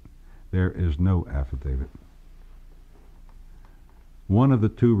 affidavit. There is no affidavit. One of the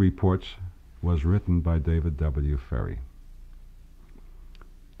 2 reports was written by David W. Ferry.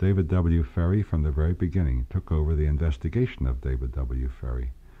 David W. Ferry, from the very beginning, took over the investigation of David W.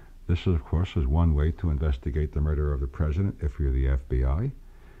 Ferry. This, of course, is one way to investigate the murder of the president if you're the FBI,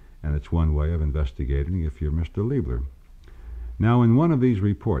 and it's one way of investigating if you're Mr. Liebler. Now, in one of these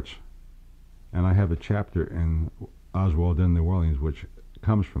reports, and I have a chapter in Oswald in New Orleans which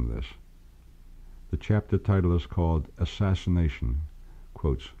comes from this, the chapter title is called Assassination,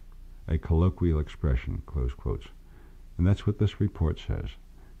 quotes, a colloquial expression, close quotes. And that's what this report says,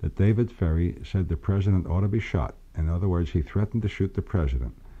 that David Ferry said the president ought to be shot. In other words, he threatened to shoot the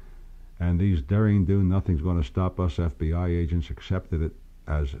president. And these daring-do, nothing's going to stop us FBI agents accepted it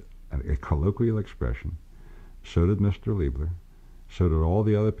as a colloquial expression. So did Mr. Liebler. So did all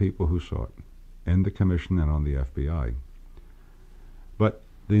the other people who saw it, in the commission and on the FBI. But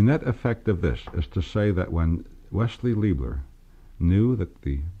the net effect of this is to say that when Wesley Liebler knew that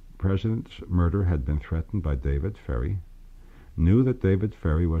the president's murder had been threatened by David Ferry, knew that David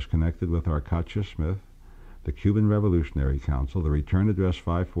Ferry was connected with Arcacha Smith, the Cuban Revolutionary Council, the return address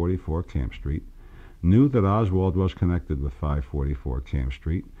 544 Camp Street, knew that Oswald was connected with 544 Camp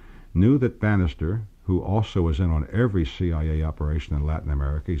Street, knew that Bannister, who also was in on every CIA operation in Latin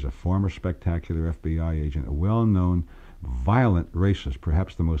America, he's a former spectacular FBI agent, a well-known violent racist,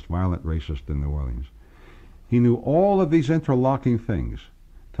 perhaps the most violent racist in New Orleans. He knew all of these interlocking things,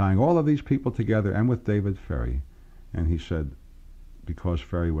 tying all of these people together and with David Ferry, and he said, because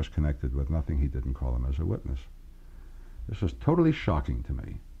Ferry was connected with nothing, he didn't call him as a witness. This is totally shocking to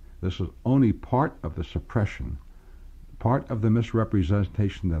me. This is only part of the suppression, part of the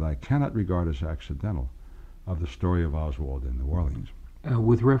misrepresentation that I cannot regard as accidental of the story of Oswald in New Orleans.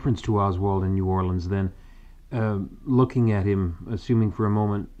 With reference to Oswald in New Orleans, then, looking at him, assuming for a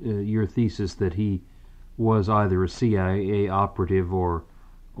moment your thesis that he was either a CIA operative or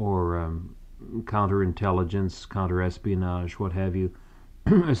counterintelligence, counterespionage, what have you,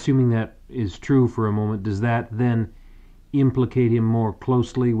 assuming that is true for a moment, does that then implicate him more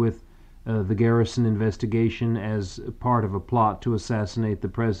closely with the Garrison investigation as part of a plot to assassinate the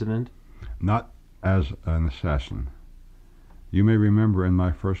president? Not as an assassin. You may remember in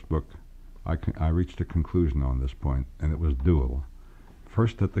my first book, I reached a conclusion on this point, and it was dual.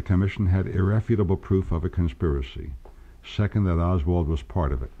 First, that the commission had irrefutable proof of a conspiracy. Second, that Oswald was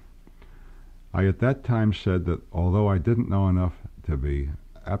part of it. I at that time said that although I didn't know enough to be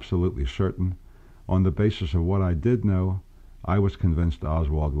absolutely certain, on the basis of what I did know, I was convinced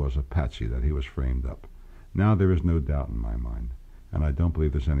Oswald was a patsy, that he was framed up. Now there is no doubt in my mind, and I don't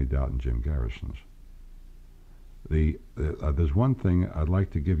believe there's any doubt in Jim Garrison's. There's one thing I'd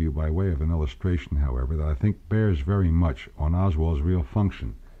like to give you by way of an illustration, however, that I think bears very much on Oswald's real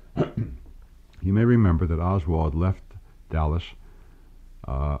function. You may remember that Oswald left Dallas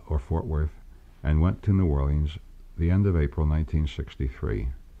or Fort Worth and went to New Orleans the end of April 1963.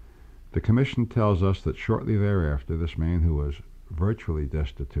 The commission tells us that shortly thereafter, this man, who was virtually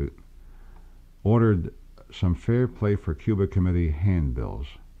destitute, ordered some Fair Play for Cuba Committee handbills.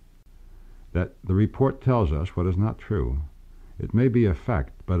 That the report tells us what is not true. It may be a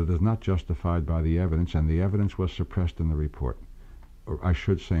fact, but it is not justified by the evidence, and the evidence was suppressed in the report, or I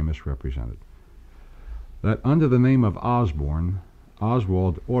should say misrepresented. That under the name of Osborne,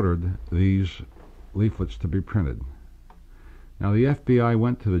 Oswald ordered these leaflets to be printed. Now, the FBI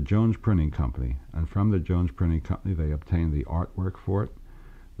went to the Jones Printing Company, and from the Jones Printing Company they obtained the artwork for it,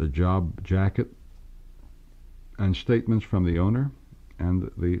 the job jacket, and statements from the owner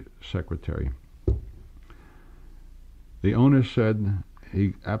and the secretary. The owner said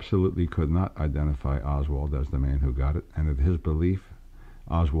he absolutely could not identify Oswald as the man who got it, and in his belief,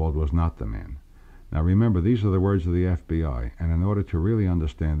 Oswald was not the man. Now remember, these are the words of the FBI, and in order to really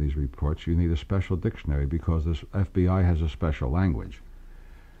understand these reports, you need a special dictionary because this FBI has a special language.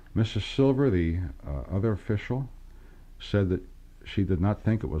 Mrs. Silver, the other official, said that she did not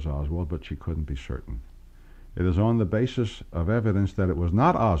think it was Oswald, but she couldn't be certain. It is on the basis of evidence that it was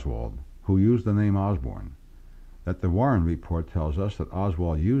not Oswald who used the name Osborne that the Warren report tells us that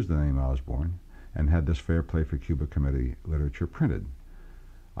Oswald used the name Osborne and had this Fair Play for Cuba Committee literature printed.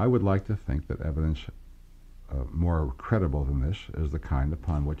 I would like to think that evidence more credible than this is the kind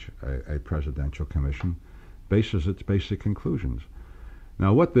upon which a presidential commission bases its basic conclusions.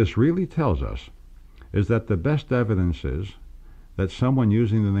 Now, what this really tells us is that the best evidence is that someone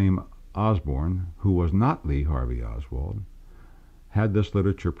using the name Osborne, who was not Lee Harvey Oswald, had this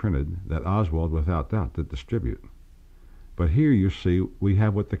literature printed that Oswald without doubt did distribute. But here you see we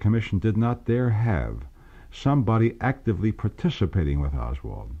have what the commission did not dare have, somebody actively participating with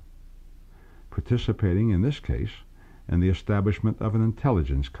Oswald. Participating, in this case, in the establishment of an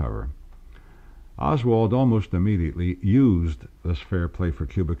intelligence cover. Oswald almost immediately used this Fair Play for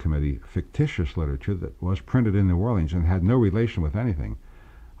Cuba Committee fictitious literature that was printed in New Orleans and had no relation with anything.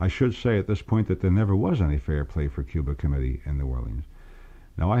 I should say at this point that there never was any Fair Play for Cuba Committee in New Orleans.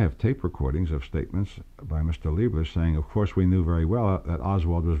 Now, I have tape recordings of statements by Mr. Liebler saying, of course, we knew very well that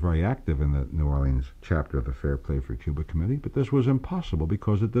Oswald was very active in the New Orleans chapter of the Fair Play for Cuba Committee, but this was impossible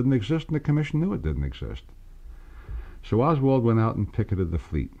because it didn't exist and the Commission knew it didn't exist. So Oswald went out and picketed the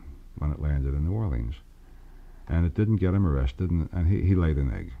fleet when it landed in New Orleans, and it didn't get him arrested, and he laid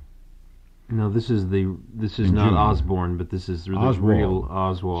an egg. No, this is In not June. Osborne, but this is the real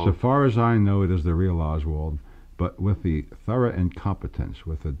Oswald. So far as I know, it is the real Oswald, but with the thorough incompetence,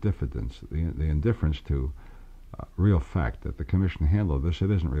 with the diffidence, the indifference to real fact that the Commission handled this, it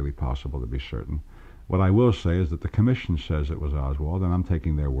isn't really possible to be certain. What I will say is that the Commission says it was Oswald, and I'm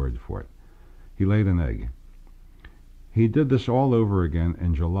taking their word for it. He laid an egg. He did this all over again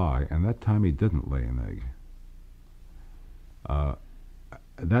in July, and that time he didn't lay an egg.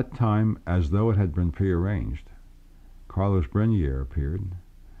 That time, as though it had been prearranged, Carlos Brenier appeared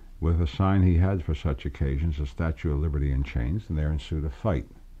with a sign he had for such occasions, a Statue of Liberty in chains, and there ensued a fight.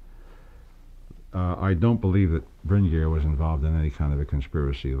 I don't believe that Brenier was involved in any kind of a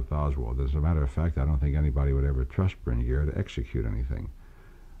conspiracy with Oswald. As a matter of fact, I don't think anybody would ever trust Brenier to execute anything.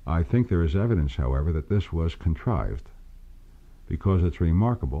 I think there is evidence, however, that this was contrived, because it's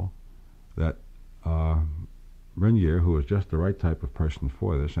remarkable that Brenier, who was just the right type of person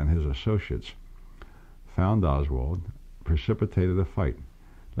for this, and his associates, found Oswald, precipitated a fight.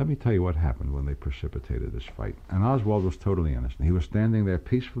 Let me tell you what happened when they precipitated this fight. And Oswald was totally innocent. He was standing there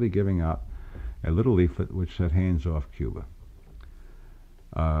peacefully giving out a little leaflet which said, "Hands off Cuba."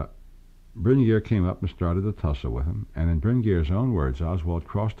 Brenier came up and started to tussle with him, and in Brenier's own words, Oswald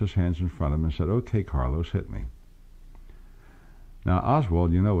crossed his hands in front of him and said, "Okay, Carlos, hit me." Now,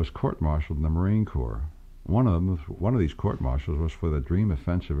 Oswald, you know, was court-martialed in the Marine Corps. One of these court-martials was for the dream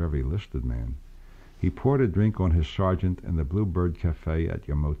offense of every listed man. He poured a drink on his sergeant in the Bluebird Cafe at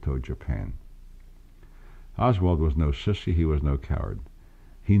Yamato, Japan. Oswald was no sissy, he was no coward.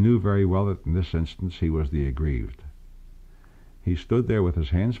 He knew very well that in this instance he was the aggrieved. He stood there with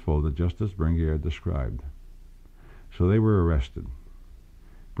his hands folded, just as Brenier described. So they were arrested.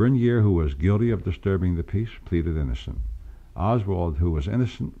 Brenier, who was guilty of disturbing the peace, pleaded innocent. Oswald, who was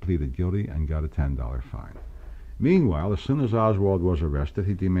innocent, pleaded guilty and got a $10 fine. Meanwhile, as soon as Oswald was arrested,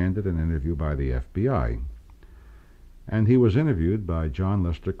 he demanded an interview by the FBI. And he was interviewed by John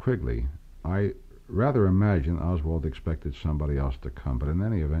Lester Quigley. I rather imagine Oswald expected somebody else to come, but in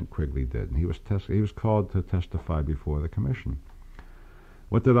any event, Quigley did. And he was called to testify before the Commission.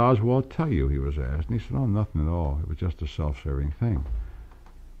 "What did Oswald tell you?" he was asked. And he said, "Oh, nothing at all. It was just a self-serving thing."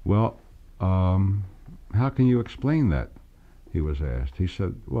 "Well, how can you explain that?" he was asked. He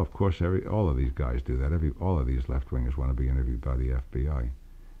said, "Well, of course, all of these guys do that. All of these left-wingers want to be interviewed by the FBI."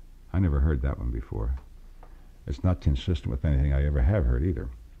 I never heard that one before. It's not consistent with anything I ever have heard either.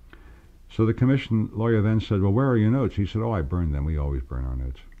 So the Commission lawyer then said, "Well, where are your notes?" He said, "Oh, I burned them. We always burn our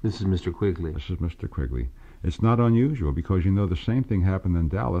notes." This is Mr. Quigley. This is Mr. Quigley. It's not unusual because, you know, the same thing happened in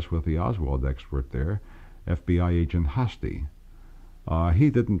Dallas with the Oswald expert there, FBI agent Hastie. He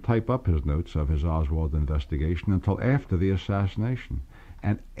didn't type up his notes of his Oswald investigation until after the assassination.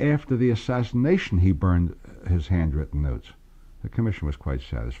 And after the assassination, he burned his handwritten notes. The Commission was quite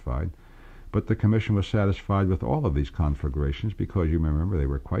satisfied. But the Commission was satisfied with all of these conflagrations because, you remember, they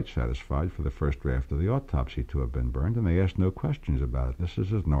were quite satisfied for the first draft of the autopsy to have been burned, and they asked no questions about it. This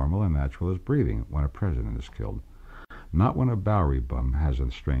is as normal and natural as breathing when a president is killed. Not when a Bowery bum has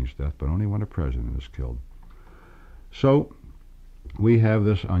a strange death, but only when a president is killed. So we have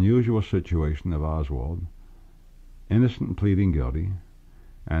this unusual situation of Oswald, innocent and pleading guilty,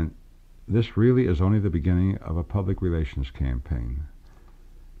 and this really is only the beginning of a public relations campaign.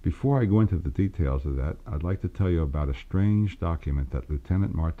 Before I go into the details of that, I'd like to tell you about a strange document that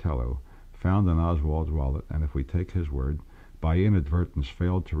Lieutenant Martello found in Oswald's wallet, and if we take his word, by inadvertence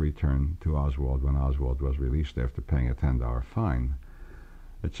failed to return to Oswald when Oswald was released after paying a $10 fine.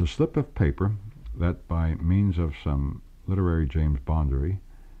 It's a slip of paper that, by means of some literary James Bondery,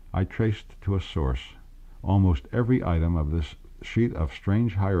 I traced to a source. Almost every item of this sheet of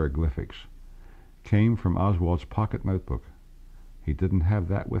strange hieroglyphics came from Oswald's pocket notebook. He didn't have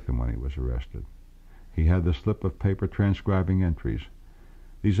that with him when he was arrested. He had the slip of paper transcribing entries.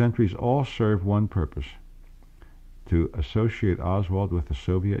 These entries all serve one purpose: to associate Oswald with the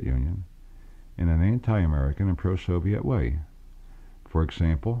Soviet Union in an anti-American and pro-Soviet way. For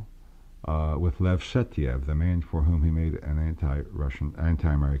example, with Lev Setyev, the man for whom he made an anti-Russian,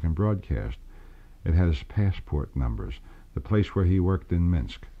 anti-American broadcast. It had his passport numbers, the place where he worked in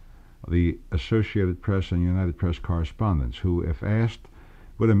Minsk, the Associated Press and United Press correspondents, who, if asked,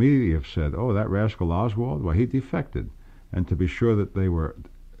 would immediately have said, "Oh, that rascal Oswald, well, he defected." And to be sure that they were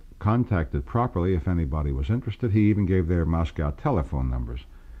contacted properly if anybody was interested, he even gave their Moscow telephone numbers.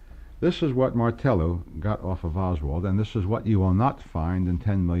 This is what Martello got off of Oswald, and this is what you will not find in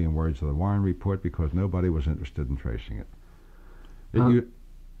 10 million words of the Warren Report, because nobody was interested in tracing it.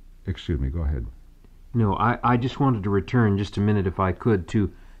 Excuse me, go ahead. No, I just wanted to return just a minute, if I could,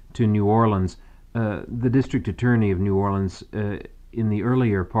 to New Orleans. The district attorney of New Orleans, in the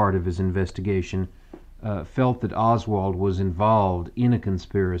earlier part of his investigation, felt that Oswald was involved in a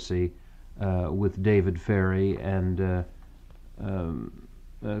conspiracy with David Ferry and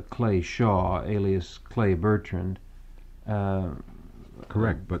Clay Shaw, alias Clay Bertrand.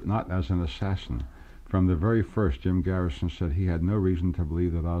 Correct, but not as an assassin. From the very first, Jim Garrison said he had no reason to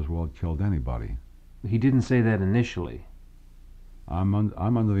believe that Oswald killed anybody. He didn't say that initially. I'm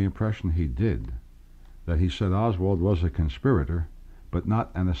under the impression he did, that he said Oswald was a conspirator, but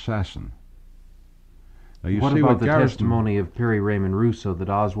not an assassin. Now What about the testimony of Perry Raymond Russo that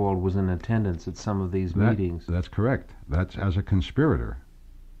Oswald was in attendance at some of these meetings? That's correct. That's as a conspirator,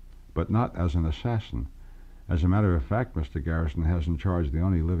 but not as an assassin. As a matter of fact, Mr. Garrison has in charge the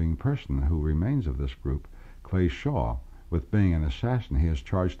only living person who remains of this group, Clay Shaw, with being an assassin. He has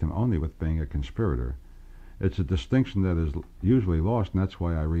charged him only with being a conspirator. It's a distinction that is usually lost, and that's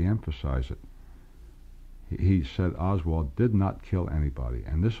why I re-emphasize it. He said Oswald did not kill anybody,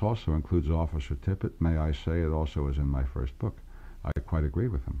 and this also includes Officer Tippit. May I say, it also is in my first book. I quite agree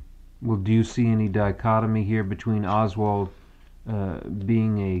with him. Well, do you see any dichotomy here between Oswald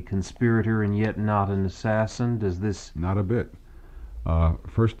being a conspirator and yet not an assassin? Does this... Not a bit.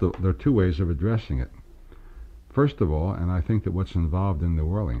 First, there are two ways of addressing it. First of all, and I think that what's involved in New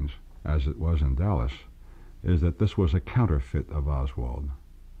Orleans, as it was in Dallas, is that this was a counterfeit of Oswald.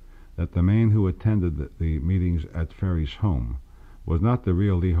 That the man who attended the meetings at Ferry's home was not the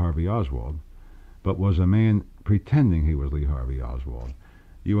real Lee Harvey Oswald, but was a man pretending he was Lee Harvey Oswald.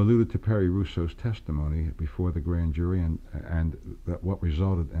 You alluded to Perry Russo's testimony before the grand jury, and that what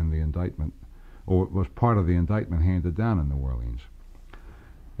resulted in the indictment, or was part of the indictment handed down in New Orleans.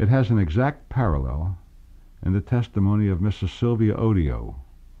 It has an exact parallel in the testimony of Mrs. Sylvia Odio,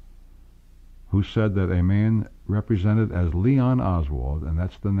 who said that a man represented as Leon Oswald, and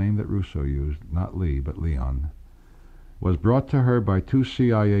that's the name that Russo used, not Lee, but Leon, was brought to her by two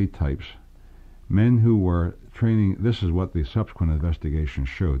CIA types, men who were training. This is what the subsequent investigation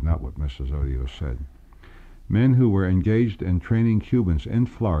showed, not what Mrs. Odio said. Men who were engaged in training Cubans in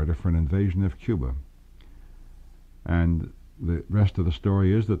Florida for an invasion of Cuba. And the rest of the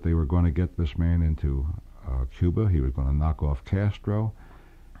story is that they were going to get this man into Cuba. He was going to knock off Castro.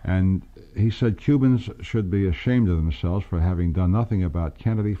 And he said Cubans should be ashamed of themselves for having done nothing about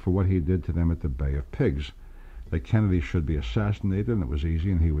Kennedy for what he did to them at the Bay of Pigs. That Kennedy should be assassinated, and it was easy,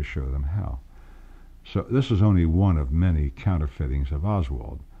 and he would show them how. So this is only one of many counterfeitings of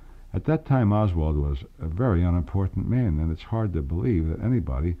Oswald. At that time, Oswald was a very unimportant man, and it's hard to believe that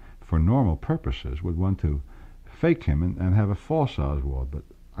anybody, for normal purposes, would want to fake him and have a false Oswald. But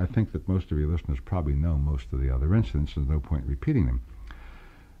I think that most of your listeners probably know most of the other incidents. There's no point repeating them.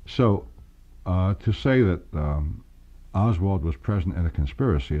 So to say that Oswald was present in a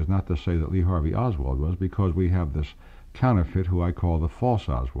conspiracy is not to say that Lee Harvey Oswald was, because we have this counterfeit who I call the false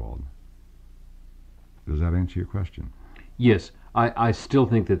Oswald. Does that answer your question? Yes, I still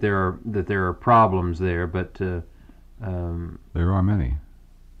think that there are problems there, but there are many.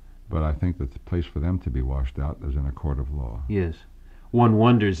 But I think that the place for them to be washed out is in a court of law. Yes. One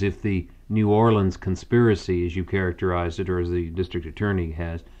wonders if the New Orleans conspiracy, as you characterized it, or as the district attorney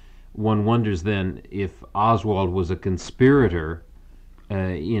has, one wonders then if Oswald was a conspirator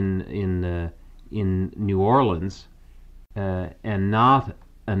in New Orleans and not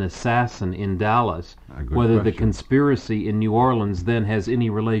an assassin in Dallas, whether the conspiracy in New Orleans then has any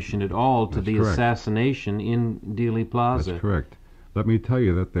relation at all to the assassination in Dealey Plaza. That's correct. Let me tell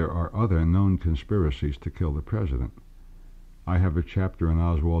you that there are other known conspiracies to kill the president. I have a chapter in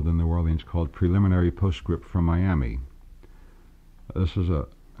Oswald in New Orleans called Preliminary Postscript from Miami. This is an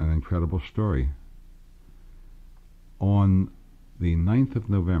incredible story. On the 9th of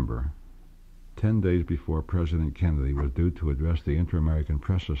November, 10 days before President Kennedy was due to address the Inter-American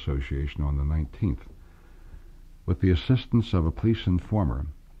Press Association on the 19th, with the assistance of a police informer,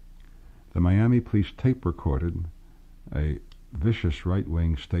 the Miami police tape recorded a vicious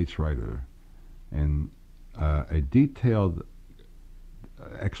right-wing states writer in a detailed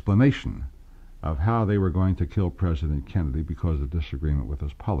explanation of how they were going to kill President Kennedy because of disagreement with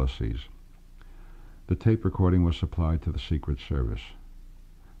his policies. The tape recording was supplied to the Secret Service.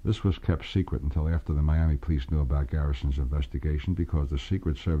 This was kept secret until after the Miami police knew about Garrison's investigation, because the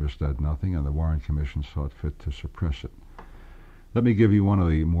Secret Service said nothing and the Warren Commission thought fit to suppress it. Let me give you one of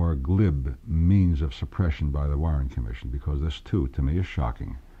the more glib means of suppression by the Warren Commission, because this, too, to me, is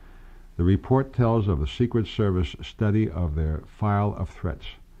shocking. The report tells of the Secret Service study of their file of threats,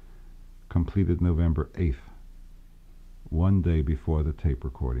 completed November 8th, one day before the tape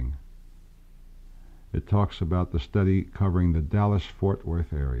recording. It talks about the study covering the Dallas-Fort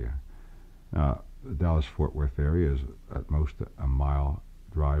Worth area. Now, the Dallas-Fort Worth area is at most a mile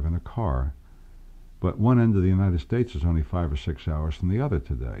drive in a car, but one end of the United States is only 5 or 6 hours from the other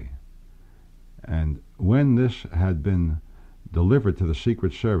today. And when this had been delivered to the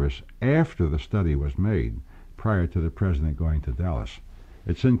Secret Service after the study was made, prior to the president going to Dallas,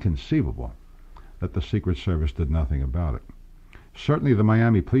 it's inconceivable that the Secret Service did nothing about it. Certainly the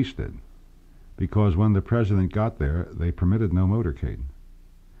Miami police did, because when the president got there, they permitted no motorcade,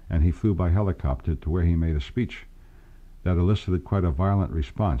 and he flew by helicopter to where he made a speech that elicited quite a violent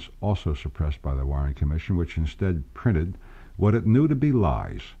response, also suppressed by the Warren Commission, which instead printed what it knew to be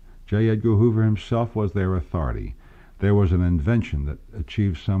lies. J. Edgar Hoover himself was their authority. There was an invention that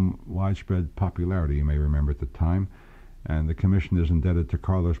achieved some widespread popularity, you may remember at the time, and the Commission is indebted to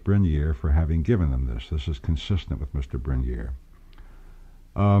Carlos Brunier for having given them this. This is consistent with Mr. Brunier.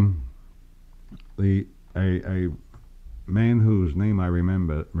 A man whose name I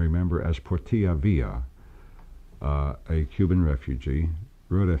remember as Portilla Villa, a Cuban refugee,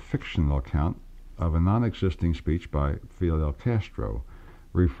 wrote a fictional account of a non-existing speech by Fidel Castro,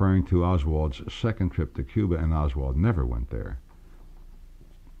 referring to Oswald's second trip to Cuba, and Oswald never went there.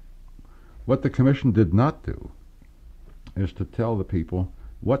 What the Commission did not do is to tell the people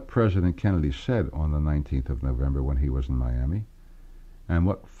what President Kennedy said on the 19th of November when he was in Miami, and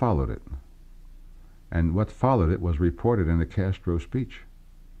what followed it. And what followed it was reported in the Castro speech,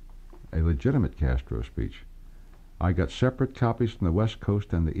 a legitimate Castro speech. I got separate copies from the West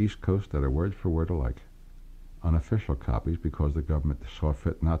Coast and the East Coast that are word for word alike. Unofficial copies, because the government saw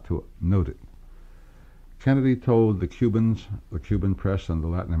fit not to note it. Kennedy told the Cubans, the Cuban press and the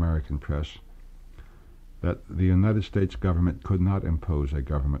Latin American press, that the United States government could not impose a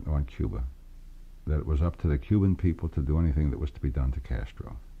government on Cuba, that it was up to the Cuban people to do anything that was to be done to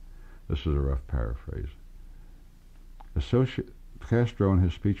Castro. This is a rough paraphrase. Castro in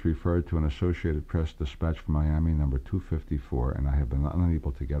his speech referred to an Associated Press dispatch from Miami, number 254, and I have been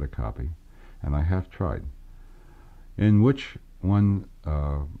unable to get a copy, and I have tried, in which one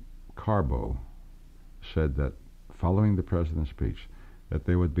Carbo said that, following the president's speech, that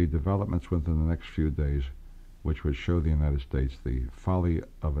there would be developments within the next few days which would show the United States the folly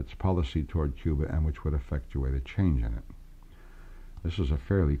of its policy toward Cuba and which would effectuate a change in it. This is a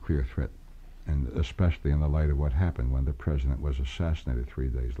fairly clear threat, and especially in the light of what happened when the president was assassinated 3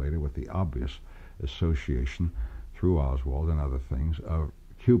 days later, with the obvious association, through Oswald and other things, of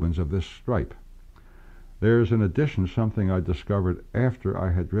Cubans of this stripe. There's, in addition, something I discovered after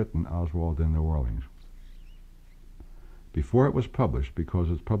I had written Oswald in New Orleans, before it was published, because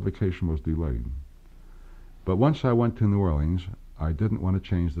its publication was delayed. But once I went to New Orleans, I didn't want to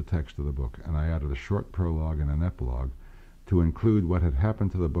change the text of the book, and I added a short prologue and an epilogue to include what had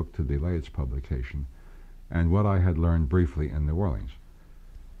happened to the book to delay its publication, and what I had learned briefly in New Orleans.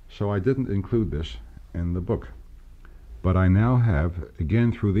 So I didn't include this in the book. But I now have,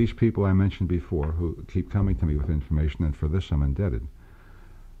 again through these people I mentioned before, who keep coming to me with information, and for this I'm indebted.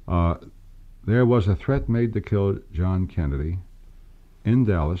 There was a threat made to kill John Kennedy in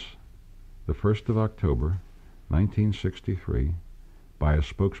Dallas, the 1st of October, 1963, by a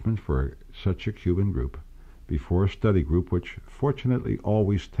spokesman for such a Cuban group, before a study group which fortunately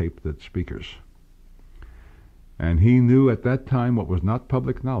always taped its speakers. And he knew at that time what was not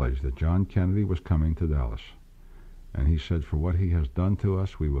public knowledge, that John Kennedy was coming to Dallas. And he said, for what he has done to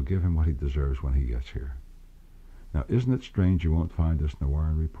us, we will give him what he deserves when he gets here. Now, isn't it strange you won't find this in the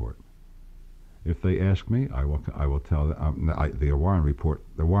Warren Report? If they ask me, I will tell them. The Warren Report,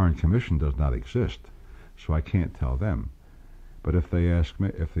 the Warren Commission does not exist, so I can't tell them. But if they ask me,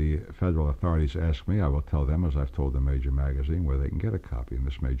 if the federal authorities ask me, I will tell them, as I've told the major magazine, where they can get a copy. And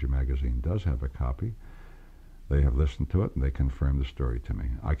this major magazine does have a copy. They have listened to it, and they confirm the story to me.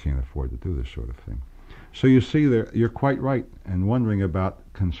 I can't afford to do this sort of thing. So you see, you're quite right in wondering about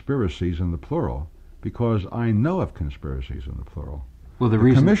conspiracies in the plural, because I know of conspiracies in the plural. Well, the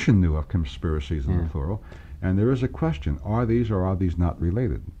Commission knew of conspiracies in the plural, and there is a question: are these or are these not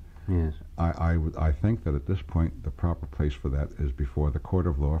related? Yes. I think that at this point the proper place for that is before the court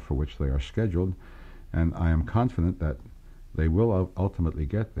of law, for which they are scheduled, and I am confident that they will ultimately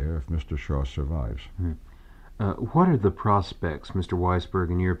get there if Mr. Shaw survives. What are the prospects, Mr.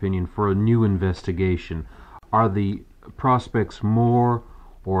 Weisberg, in your opinion, for a new investigation? Are the prospects more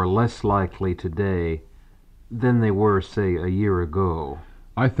or less likely today than they were, say, a year ago?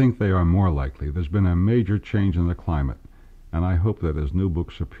 I think they are more likely. There's been a major change in the climate, and I hope that as new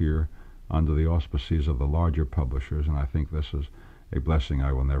books appear under the auspices of the larger publishers, and I think this is a blessing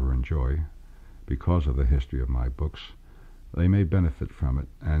I will never enjoy because of the history of my books, they may benefit from it,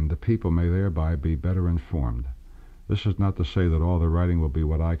 and the people may thereby be better informed. This is not to say that all the writing will be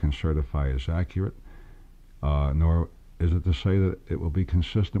what I can certify as accurate, nor is it to say that it will be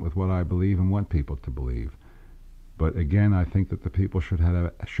consistent with what I believe and want people to believe. But again, I think that the people should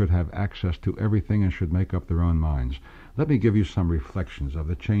have access to everything and should make up their own minds. Let me give you some reflections of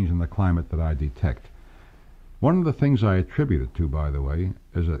the change in the climate that I detect. One of the things I attribute it to, by the way,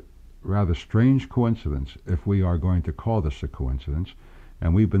 is a rather strange coincidence, if we are going to call this a coincidence,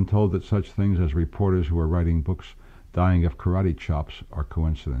 and we've been told that such things as reporters who are writing books dying of karate chops are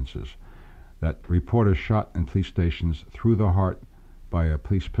coincidences, that reporters shot in police stations through the heart by a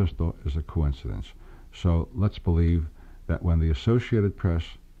police pistol is a coincidence. So let's believe that when the Associated Press,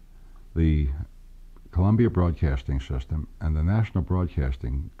 the Columbia Broadcasting System, and the National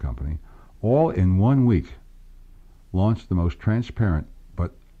Broadcasting Company all in 1 week launched the most transparent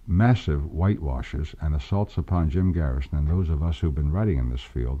but massive whitewashes and assaults upon Jim Garrison and those of us who've been writing in this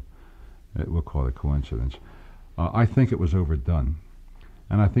field, we'll call it coincidence. I think it was overdone.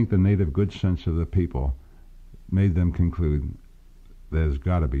 And I think the native good sense of the people made them conclude there's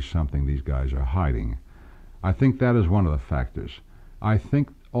got to be something these guys are hiding. I think that is one of the factors. I think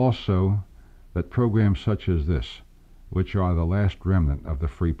also that programs such as this, which are the last remnant of the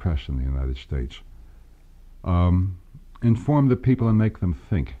free press in the United States, inform the people and make them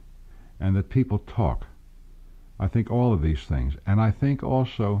think, and that people talk. I think all of these things. And I think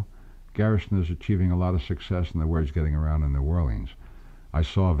also Garrison is achieving a lot of success in the words getting around in New Orleans. I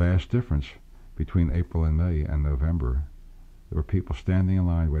saw a vast difference between April and May and November. There were people standing in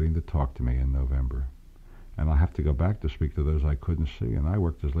line waiting to talk to me in November. And I have to go back to speak to those I couldn't see, and I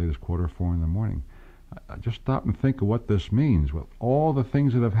worked as late as 4:45 in the morning. I just stop and think of what this means with all the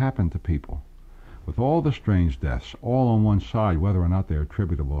things that have happened to people, with all the strange deaths, all on one side, whether or not they're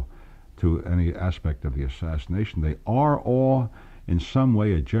attributable to any aspect of the assassination. They are all in some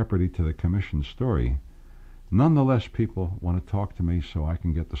way a jeopardy to the Commission's story. Nonetheless, people want to talk to me so I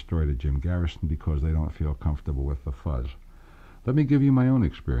can get the story to Jim Garrison because they don't feel comfortable with the fuzz. Let me give you my own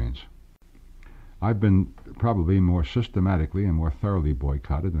experience. I've been probably more systematically and more thoroughly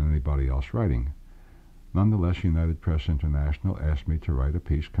boycotted than anybody else writing. Nonetheless, United Press International asked me to write a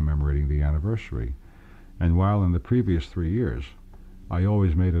piece commemorating the anniversary. And while in the previous 3 years, I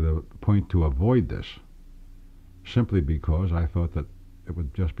always made it a point to avoid this, simply because I thought that it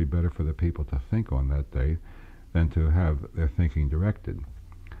would just be better for the people to think on that day than to have their thinking directed.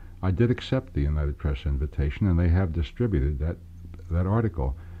 I did accept the United Press invitation, and they have distributed that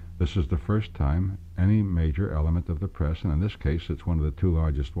article. This is the first time any major element of the press, and in this case it's one of the 2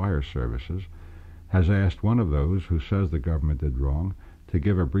 largest wire services, has asked one of those who says the government did wrong to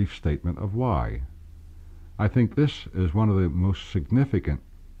give a brief statement of why. I think this is one of the most significant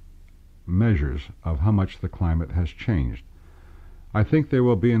measures of how much the climate has changed. I think there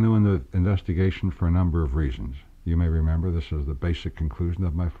will be a new investigation for a number of reasons. You may remember this is the basic conclusion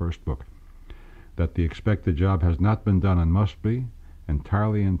of my first book, that the expected job has not been done and must be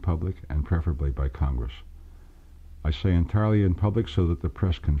entirely in public and preferably by Congress. I say entirely in public so that the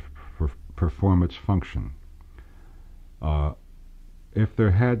press can perform its function. If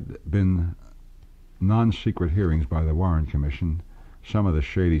there had been non-secret hearings by the Warren Commission, some of the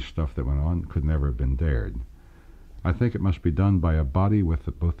shady stuff that went on could never have been dared. I think it must be done by a body with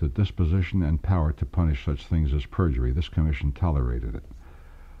both the disposition and power to punish such things as perjury. This commission tolerated it.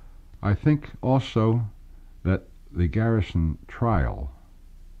 I think also that the Garrison trial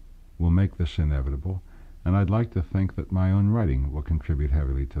will make this inevitable, and I'd like to think that my own writing will contribute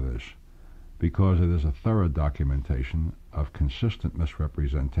heavily to this, because it is a thorough documentation of consistent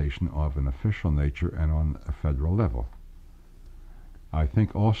misrepresentation of an official nature and on a federal level. I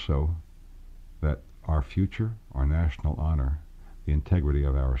think also that our future, our national honor, the integrity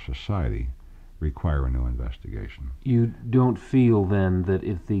of our society require a new investigation. You don't feel then that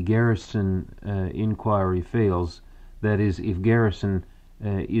if the Garrison inquiry fails, that is, if Garrison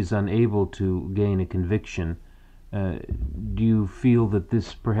is unable to gain a conviction, do you feel that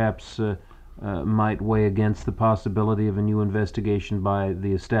this perhaps might weigh against the possibility of a new investigation by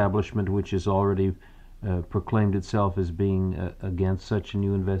the establishment, which has already proclaimed itself as being against such a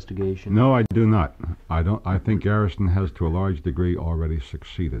new investigation? No, I do not. I think Garrison has to a large degree already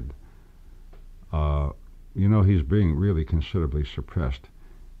succeeded. you know, he's being really considerably suppressed.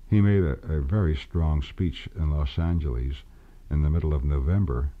 He made a very strong speech in Los Angeles in the middle of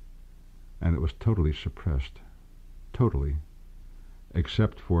November, and it was totally suppressed. Totally.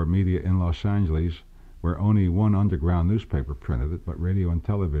 Except for media in Los Angeles, where only one underground newspaper printed it, but radio and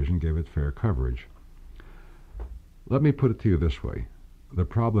television gave it fair coverage. Let me put it to you this way. The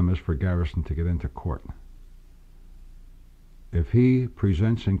problem is for Garrison to get into court. If he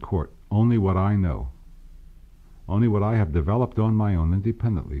presents in court only what I know, only what I have developed on my own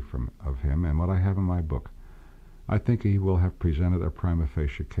independently of him and what I have in my book, I think he will have presented a prima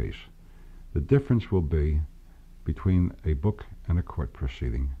facie case. The difference will be between a book and a court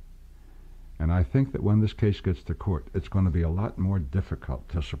proceeding. And I think that when this case gets to court, it's going to be a lot more difficult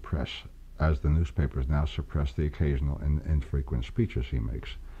to suppress, as the newspapers now suppress the occasional and infrequent speeches he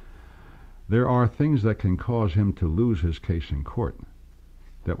makes. There are things that can cause him to lose his case in court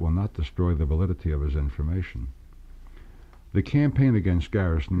that will not destroy the validity of his information. The campaign against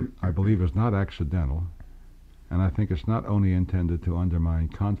Garrison, I believe, is not accidental, and I think it's not only intended to undermine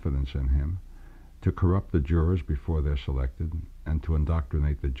confidence in him, to corrupt the jurors before they're selected, and to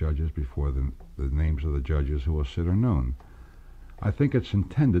indoctrinate the judges before the names of the judges who will sit are known. I think it's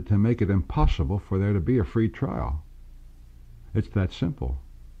intended to make it impossible for there to be a free trial. It's that simple.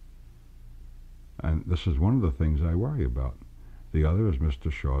 And this is one of the things I worry about. The other is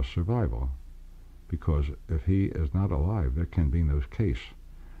Mr. Shaw's survival. Because if he is not alive, there can be no case.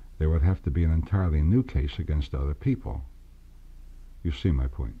 There would have to be an entirely new case against other people. You see my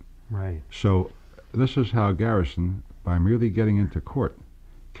point. Right. So this is how Garrison, by merely getting into court,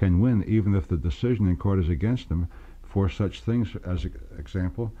 can win even if the decision in court is against him for such things as,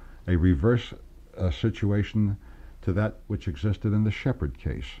 example, a reverse situation to that which existed in the Shepard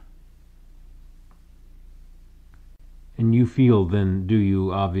case. And you feel then, do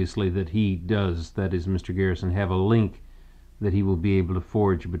you, obviously, that he does, that is, Mr. Garrison, have a link that he will be able to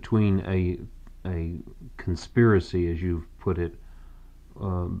forge between a conspiracy, as you've put it,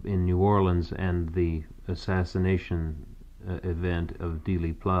 in New Orleans and the assassination event of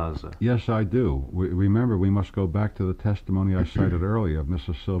Dealey Plaza? Yes, I do. Remember, we must go back to the testimony I cited earlier of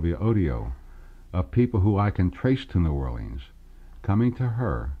Mrs. Sylvia Odio, of people who I can trace to New Orleans, coming to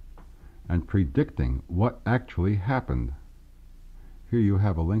her and predicting what actually happened. Here you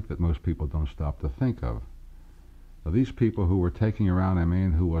have a link that most people don't stop to think of. Now, these people who were taking around a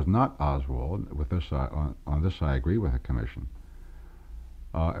man who was not Oswald, with this on this I agree with the commission,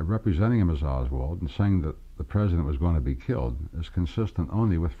 representing him as Oswald and saying that the president was going to be killed, is consistent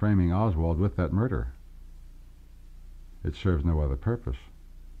only with framing Oswald with that murder. It serves no other purpose.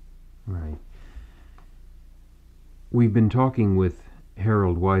 Right. We've been talking with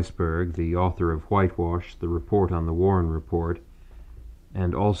Harold Weisberg, the author of Whitewash, the report on the Warren Report,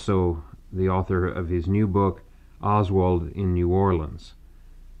 and also the author of his new book, Oswald in New Orleans.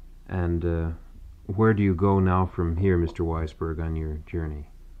 And where do you go now from here, Mr. Weisberg, on your journey?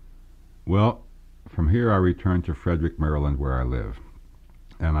 Well, from here I return to Frederick, Maryland, where I live.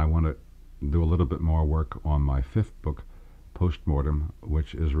 And I want to do a little bit more work on my fifth book, Postmortem,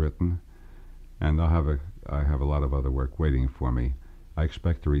 which is written. And I have a lot of other work waiting for me. I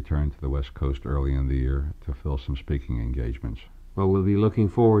expect to return to the West Coast early in the year to fill some speaking engagements. Well, we'll be looking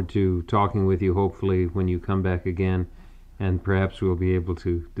forward to talking with you, hopefully, when you come back again, and perhaps we'll be able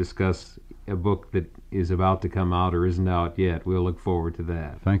to discuss a book that is about to come out or isn't out yet. We'll look forward to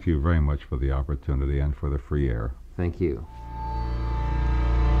that. Thank you very much for the opportunity and for the free air. Thank you.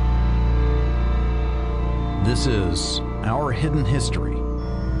 This is Our Hidden History.